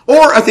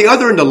 Or at the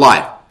other end of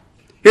life,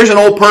 here's an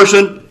old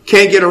person,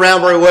 can't get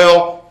around very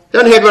well,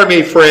 doesn't have very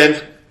many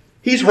friends,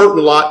 he's hurting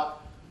a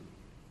lot.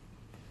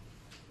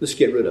 Let's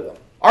get rid of him.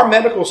 Our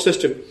medical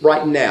system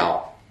right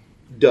now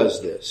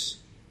does this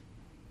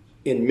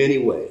in many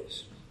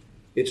ways.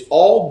 It's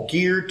all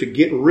geared to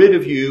get rid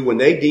of you when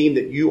they deem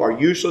that you are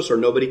useless or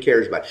nobody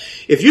cares about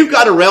you. If you've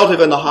got a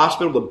relative in the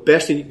hospital, the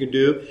best thing you can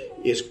do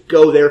is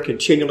go there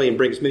continually and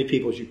bring as many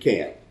people as you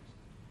can.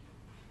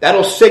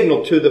 That'll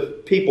signal to the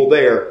people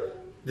there,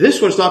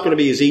 this one's not going to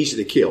be as easy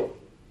to kill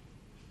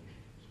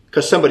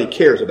because somebody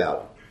cares about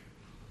it.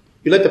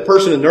 You let the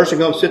person in the nursing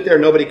home sit there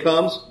and nobody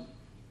comes,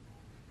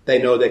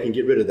 they know they can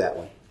get rid of that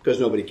one because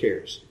nobody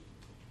cares.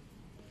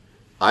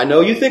 I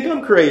know you think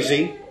I'm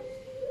crazy.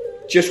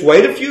 Just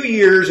wait a few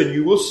years and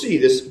you will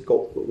see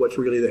what's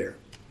really there.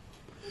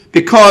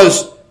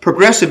 Because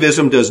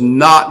progressivism does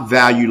not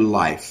value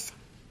life.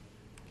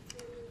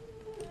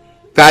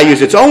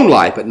 Values its own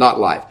life, but not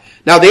life.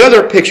 Now the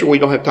other picture we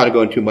don't have time to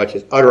go into too much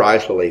is utter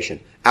isolation,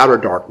 outer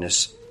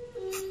darkness.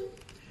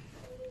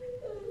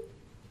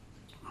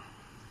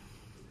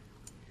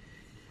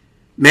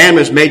 Man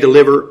was made to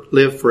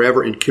live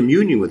forever in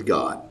communion with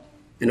God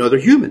and other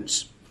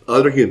humans.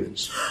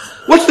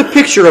 What's the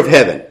picture of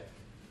heaven?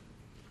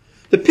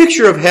 The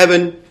picture of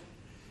heaven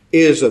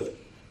is of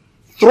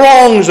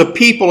throngs of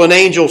people and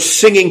angels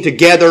singing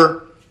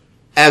together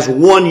as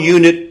one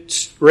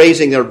unit,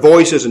 raising their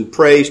voices in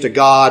praise to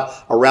God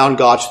around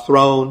God's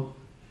throne,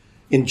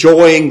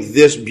 enjoying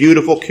this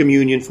beautiful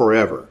communion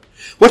forever.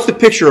 What's the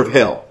picture of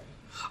hell?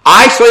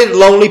 Isolated,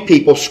 lonely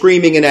people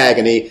screaming in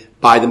agony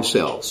by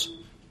themselves.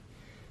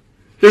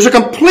 There's a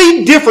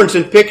complete difference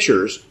in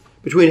pictures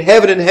between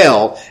heaven and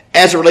hell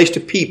as it relates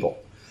to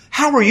people.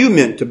 How are you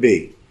meant to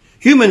be?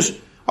 Humans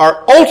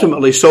are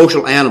ultimately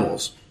social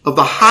animals of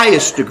the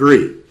highest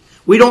degree.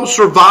 We don't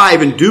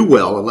survive and do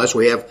well unless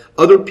we have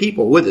other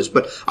people with us.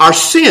 But our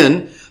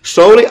sin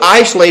slowly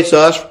isolates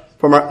us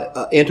from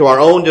into our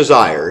own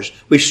desires.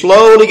 We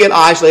slowly get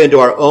isolated into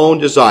our own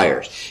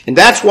desires. And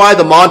that's why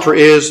the mantra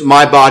is,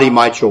 my body,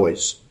 my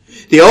choice.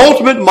 The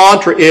ultimate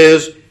mantra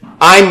is,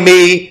 I'm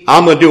me,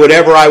 I'm going to do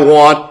whatever I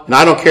want, and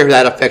I don't care if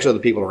that affects other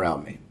people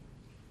around me.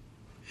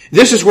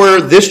 This is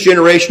where this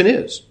generation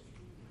is.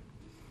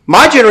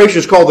 My generation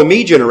is called the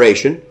me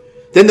generation.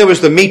 Then there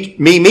was the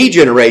me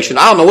generation.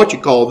 I don't know what you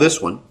call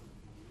this one.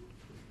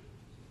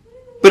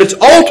 But it's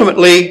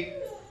ultimately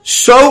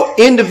so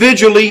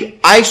individually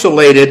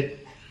isolated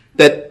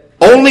that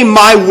only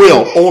my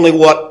will, only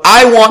what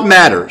I want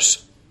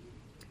matters.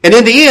 And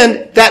in the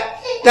end,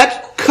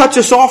 that cuts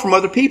us off from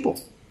other people.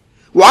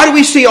 Why do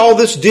we see all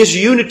this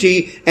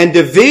disunity and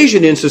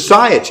division in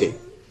society?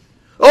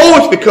 Oh,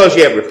 it's because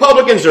you have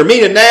Republicans, they're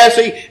mean and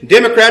nasty,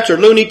 Democrats are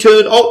Looney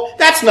Tunes. Oh,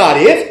 that's not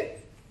it.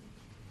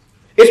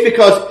 It's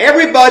because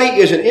everybody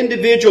is an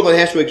individual that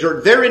has to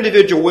exert their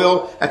individual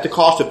will at the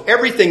cost of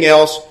everything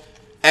else,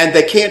 and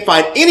they can't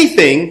find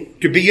anything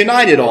to be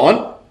united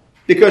on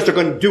because they're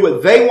going to do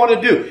what they want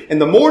to do. And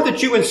the more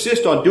that you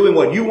insist on doing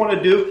what you want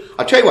to do,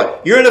 I'll tell you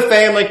what, you're in a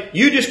family,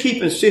 you just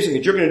keep insisting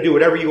that you're going to do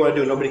whatever you want to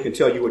do and nobody can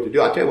tell you what to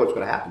do. I'll tell you what's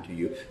going to happen to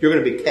you. You're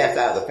going to be cast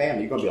out of the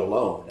family. You're going to be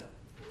alone.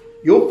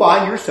 You'll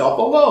find yourself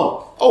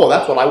alone. Oh, well,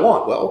 that's what I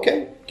want. Well,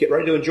 okay, get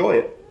ready to enjoy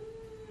it.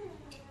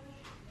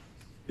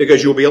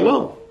 Because you'll be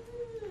alone.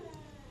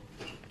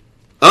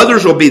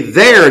 Others will be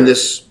there in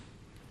this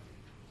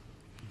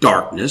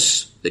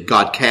darkness that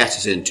God casts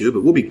us into,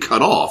 but we'll be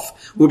cut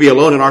off. We'll be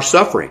alone in our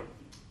suffering.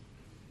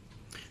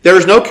 There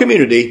is no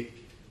community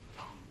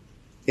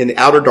in the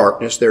outer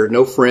darkness. There are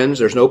no friends.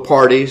 There's no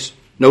parties,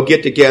 no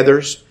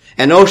get-togethers,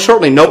 and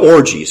certainly no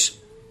orgies.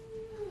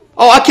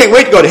 Oh, I can't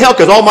wait to go to hell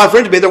because all my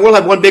friends will be there. We'll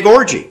have one big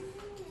orgy.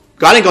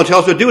 God ain't going to tell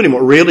us what to do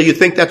anymore. Really? You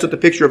think that's what the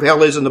picture of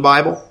hell is in the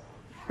Bible?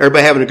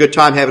 Everybody having a good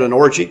time having an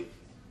orgy?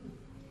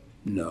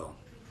 No.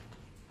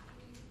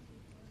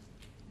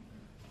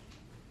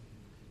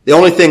 The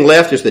only thing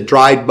left is the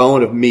dried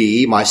bone of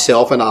me,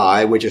 myself, and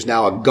I, which is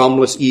now a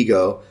gumless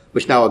ego,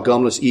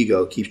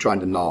 keeps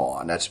trying to gnaw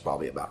on. That's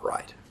probably about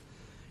right.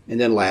 And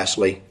then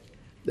lastly,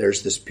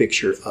 there's this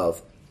picture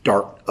of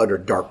utter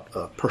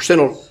dark,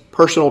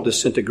 personal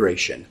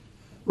disintegration.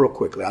 Real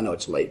quickly, I know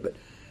it's late, but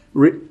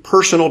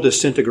personal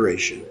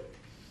disintegration.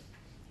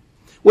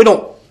 We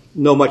don't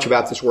know much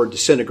about this word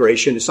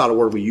disintegration. It's not a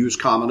word we use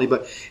commonly,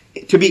 but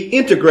to be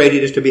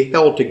integrated is to be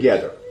held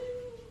together.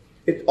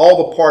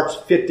 All the parts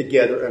fit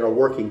together and are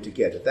working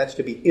together. That's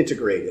to be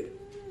integrated.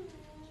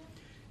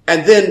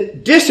 And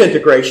then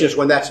disintegration is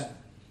when that's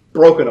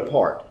broken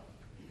apart.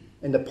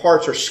 And the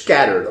parts are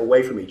scattered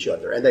away from each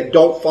other. And they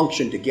don't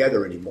function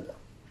together anymore.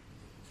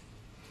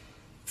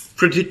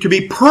 To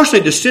be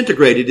personally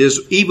disintegrated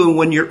is even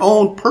when your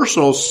own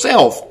personal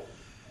self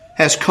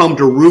has come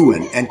to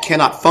ruin and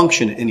cannot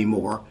function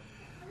anymore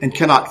and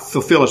cannot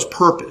fulfill its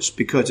purpose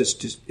because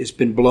it's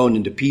been blown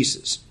into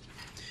pieces.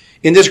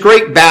 In this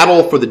great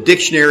battle for the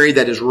dictionary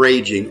that is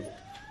raging,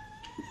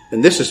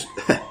 and this is,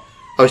 I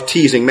was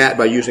teasing Matt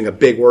by using a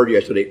big word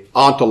yesterday,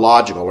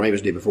 ontological, or maybe it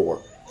was the day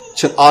before.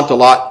 It's an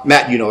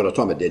Matt, you know what I was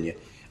talking about, didn't you?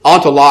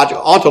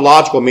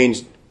 Ontological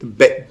means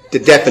the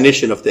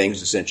definition of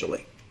things,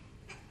 essentially.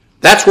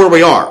 That's where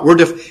we are.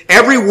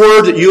 Every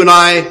word that you and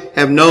I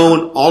have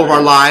known all of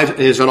our lives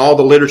is in all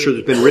the literature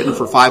that's been written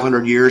for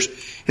 500 years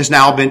has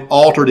now been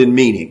altered in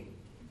meaning.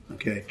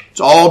 Okay?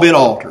 It's all been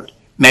altered.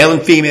 Male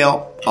and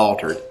female,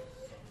 altered.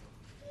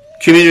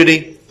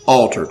 Community,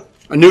 altered.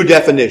 A new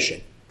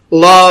definition.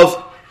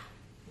 Love,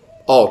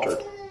 altered.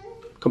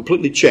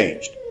 Completely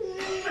changed.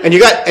 And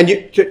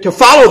to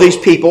follow these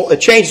people, it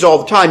changes all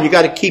the time. You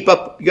got to keep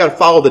up. You got to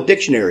follow the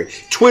dictionary.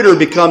 Twitter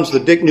becomes the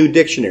new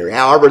dictionary.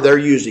 However they're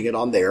using it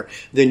on there,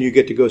 then you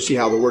get to go see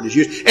how the word is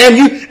used. And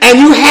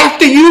you have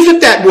to use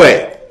it that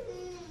way.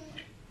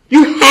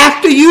 You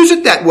have to use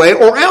it that way,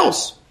 or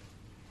else.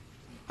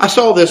 I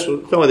saw this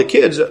with some of the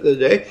kids the other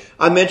day.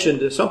 I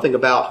mentioned something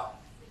about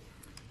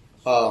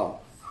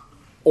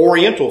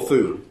Oriental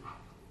food.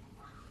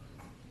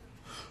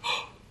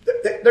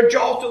 Their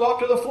jaws still off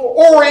to the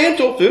floor.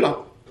 Oriental food.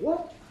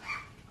 What?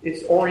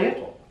 It's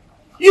Oriental.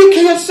 You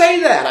can't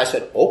say that. I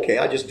said, okay,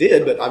 I just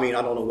did, but I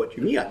don't know what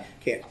you mean. I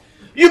can't.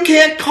 You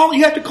can't call it,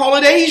 you have to call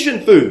it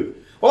Asian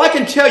food. Well, I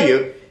can tell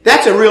you,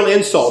 that's a real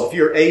insult if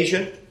you're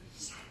Asian.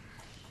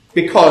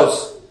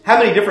 Because how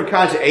many different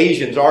kinds of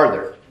Asians are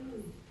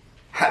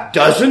there?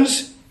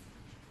 Dozens?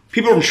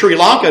 People from Sri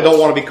Lanka don't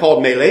want to be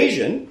called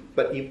Malaysian,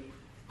 but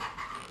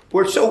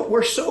we're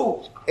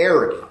so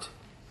arrogant.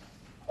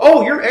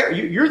 Oh,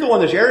 you're the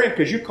one that's arrogant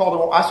because you called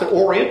them. I said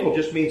Oriental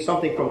just means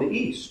something from the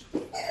East.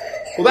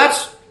 Well,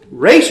 that's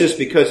racist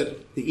because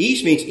the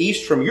East means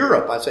East from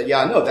Europe. I said, yeah,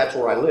 I know. That's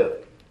where I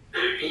live.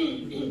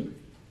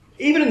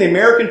 Even in the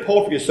American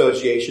Poultry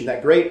Association,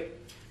 that great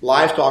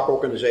livestock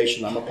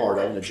organization I'm a part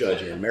of and a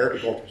judge in, American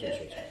Poultry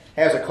Association,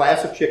 has a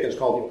class of chickens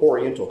called the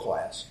Oriental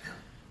class.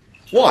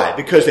 Why?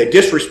 Because they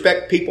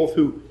disrespect people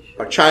who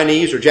are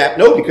Chinese or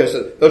Japanese? No, because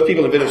those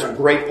people have invented some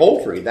great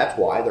poultry. That's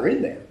why they're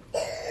in there.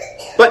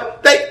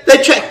 But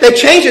they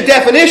change the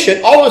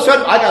definition. All of a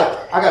sudden, I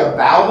got to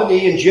bow the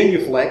knee and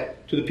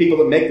genuflect to the people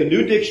that make the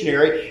new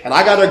dictionary, and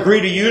I got to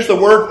agree to use the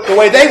word the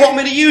way they want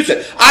me to use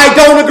it. I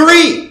don't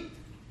agree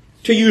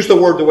to use the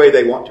word the way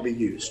they want to be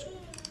used.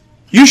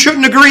 You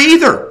shouldn't agree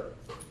either.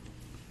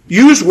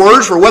 Use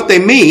words for what they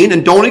mean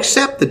and don't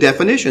accept the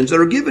definitions that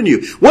are given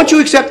you. Once you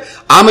accept,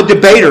 I'm a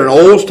debater, an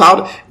old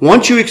style.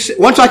 Once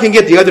I can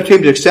get the other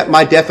team to accept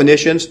my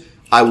definitions,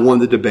 I won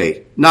the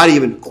debate. Not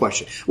even a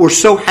question. We're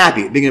so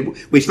happy.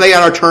 We lay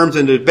out our terms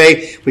in the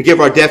debate. We give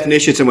our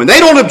definitions. And when they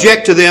don't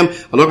object to them,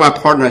 I look at my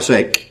partner and I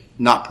say,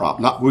 not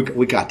problem.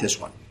 We got this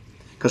one.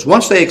 Because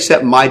once they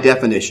accept my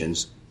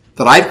definitions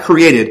that I've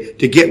created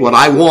to get what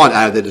I want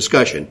out of the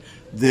discussion,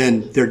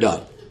 then they're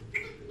done.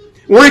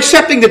 We're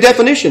accepting the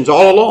definitions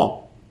all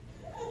along.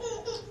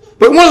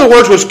 But one of the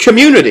words was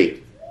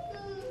community.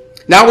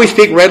 Now we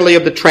speak readily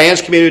of the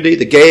trans community,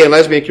 the gay and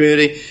lesbian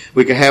community.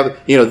 We can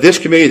have, this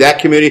community, that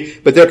community,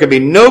 but there can be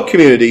no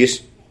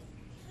communities.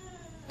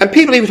 And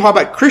people even talk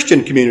about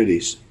Christian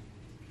communities.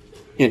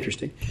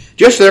 Interesting.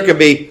 Just there can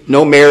be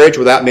no marriage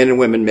without men and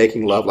women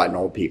making love like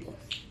normal people.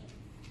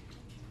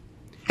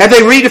 Have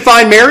they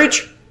redefined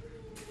marriage?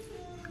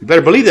 You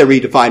better believe they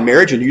redefined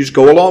marriage and you just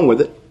go along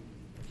with it.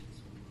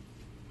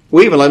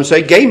 We even let them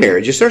say gay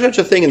marriage. Is there such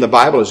a thing in the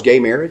Bible as gay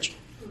marriage?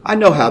 I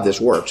know how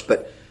this works,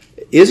 but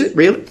is it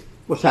really?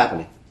 What's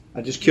happening?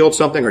 I just killed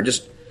something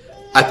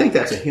I think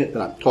that's a hint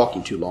that I'm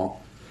talking too long.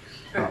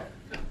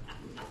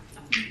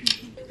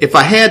 If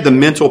I had the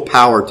mental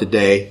power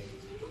today,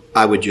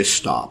 I would just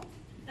stop.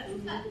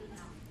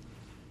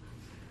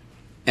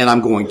 And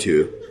I'm going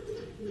to,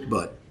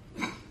 but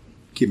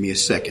give me a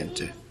second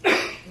to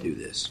do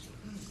this.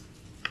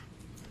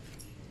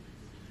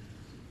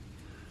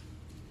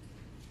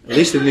 At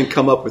least it didn't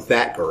come up with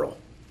that girl.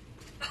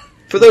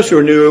 For those who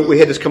are new, we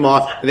had this come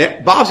on.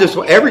 And Bob's just,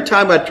 every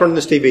time I turn on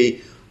this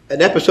TV,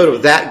 an episode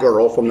of That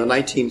Girl from the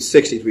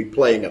 1960s would be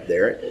playing up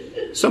there.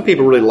 Some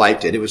people really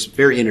liked it. It was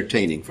very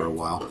entertaining for a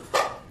while.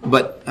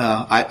 But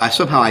I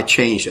somehow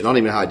changed it. I don't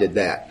even know how I did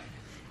that.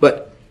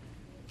 But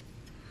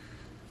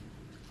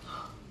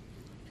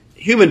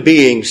human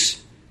beings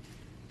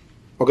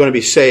are going to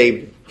be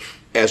saved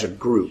as a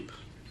group.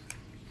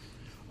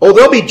 Oh,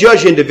 they'll be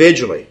judged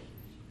individually.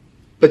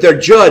 But they're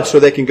judged so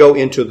they can go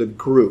into the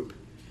group.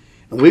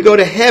 When we go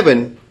to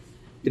heaven,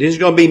 it isn't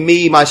going to be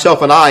me,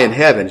 myself, and I in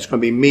heaven. It's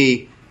going to be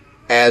me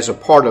as a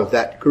part of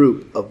that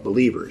group of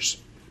believers.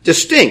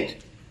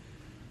 Distinct,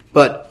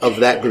 but of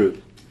that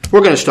group. We're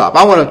going to stop.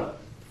 I want to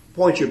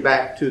point you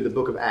back to the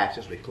book of Acts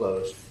as we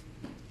close.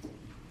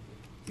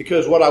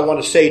 Because what I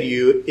want to say to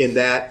you in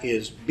that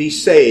is be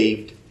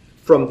saved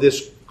from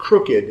this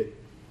crooked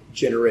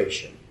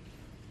generation.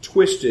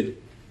 Twisted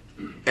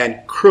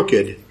and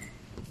crooked.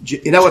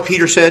 You know what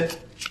Peter said?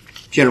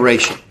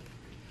 Generation.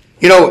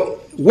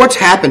 What's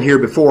happened here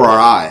before our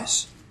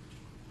eyes,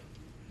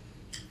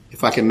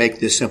 if I can make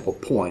this simple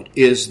point,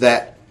 is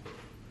that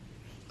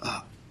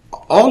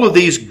all of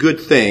these good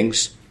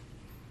things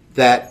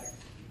that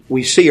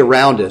we see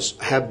around us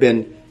have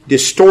been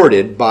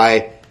distorted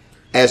by,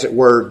 as it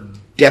were,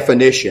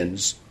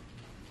 definitions.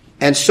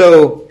 And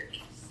so,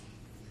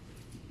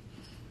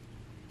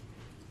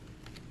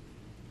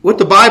 what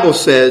the Bible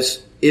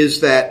says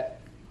is that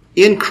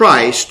in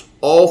Christ,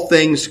 all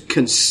things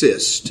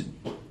consist.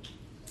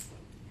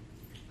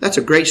 That's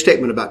a great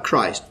statement about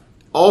Christ.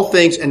 All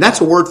things, and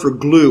that's a word for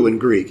glue in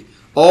Greek.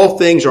 All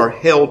things are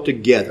held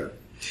together.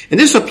 And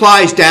this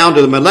applies down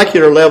to the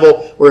molecular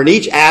level where in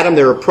each atom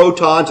there are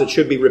protons that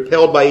should be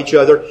repelled by each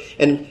other.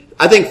 And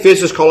I think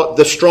physicists call it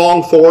the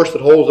strong force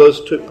that holds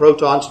those two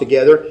protons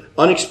together.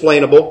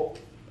 Unexplainable.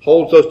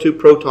 Holds those two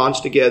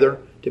protons together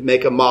to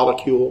make a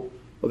molecule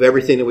of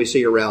everything that we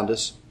see around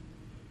us.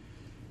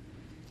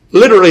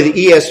 Literally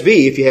the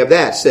ESV, if you have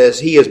that,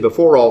 says He is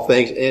before all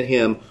things, in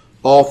Him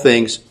all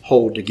things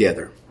hold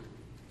together.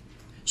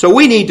 So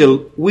we need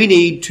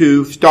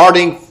to,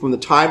 starting from the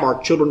time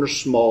our children are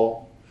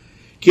small,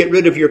 get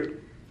rid of your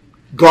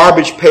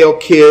garbage pail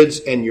kids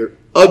and your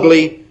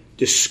ugly,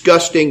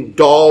 disgusting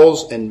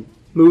dolls and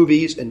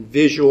movies and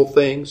visual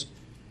things.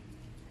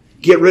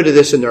 Get rid of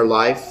this in their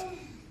life.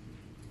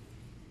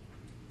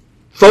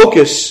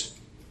 Focus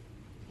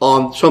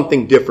on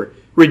something different.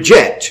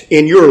 Reject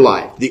in your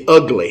life the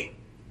ugly.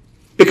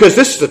 Because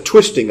this is a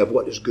twisting of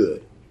what is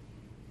good.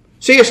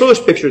 C.S. Lewis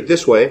pictured it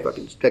this way, if I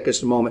can take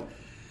us a moment.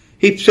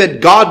 He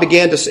said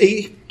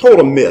he told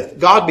a myth.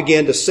 God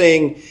began to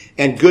sing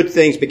and good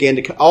things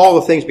all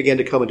the things began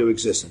to come into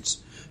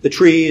existence. The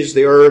trees,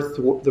 the earth,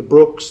 the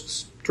brooks, the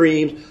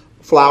streams,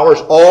 flowers,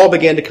 all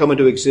began to come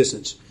into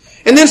existence.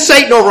 And then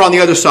Satan over on the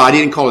other side,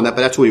 he didn't call him that,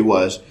 but that's who he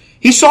was.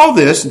 He saw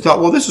this and thought,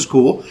 well, this is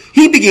cool.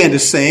 He began to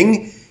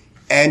sing,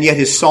 and yet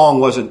his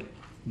song wasn't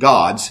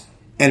God's,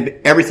 and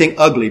everything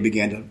ugly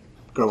began to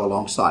grow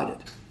alongside it.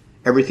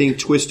 Everything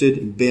twisted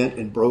and bent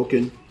and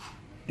broken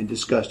and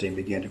disgusting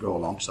began to grow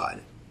alongside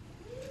it.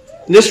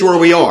 And this is where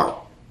we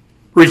are.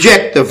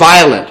 Reject the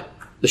violent,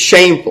 the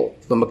shameful,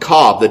 the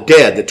macabre, the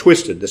dead, the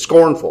twisted, the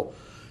scornful.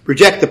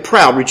 Reject the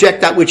proud.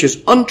 Reject that which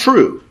is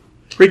untrue.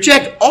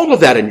 Reject all of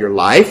that in your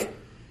life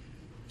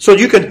so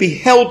you can be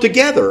held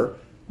together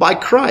by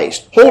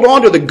Christ. Hold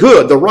on to the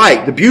good, the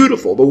right, the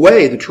beautiful, the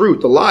way, the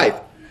truth, the life.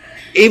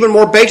 Even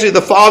more basically,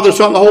 the Father, the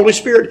Son, and the Holy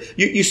Spirit.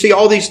 You see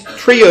all these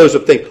trios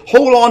of things.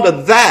 Hold on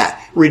to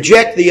that.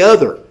 Reject the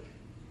other.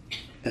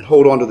 And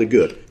hold on to the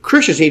good.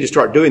 Christians need to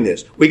start doing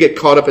this. We get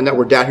caught up in that.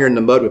 We're down here in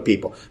the mud with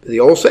people. But the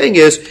old saying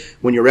is,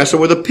 when you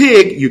wrestle with a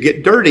pig, you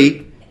get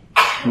dirty,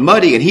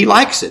 muddy, and he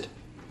likes it.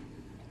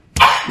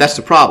 That's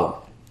the problem.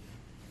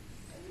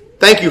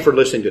 Thank you for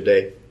listening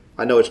today.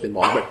 I know it's been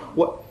long, but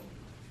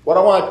what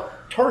I want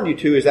to turn you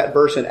to is that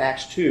verse in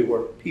Acts 2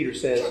 where Peter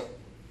says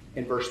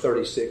in verse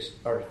 36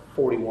 or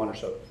 41 or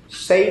so,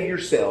 save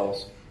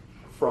yourselves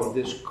from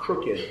this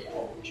crooked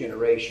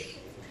generation.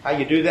 How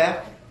you do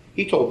that?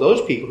 He told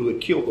those people who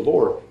had killed the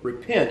Lord,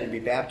 repent and be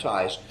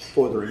baptized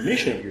for the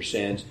remission of your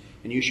sins,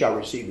 and you shall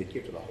receive the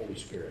gift of the Holy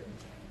Spirit.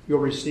 You'll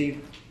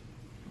receive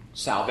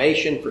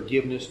salvation,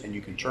 forgiveness, and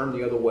you can turn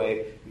the other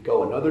way and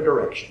go another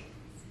direction.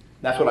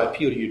 That's what I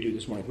appeal to you to do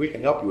this morning. We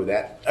can help you with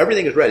that.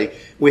 Everything is ready.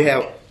 We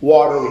have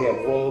water, we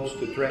have robes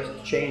to dress,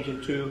 to change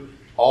into.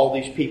 All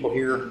these people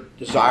here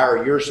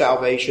desire your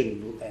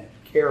salvation and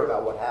care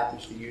about what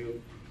happens to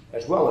you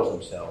as well as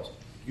themselves.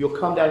 If you'll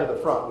come down to the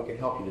front, we can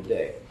help you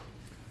today.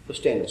 Let's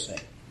stand and sing.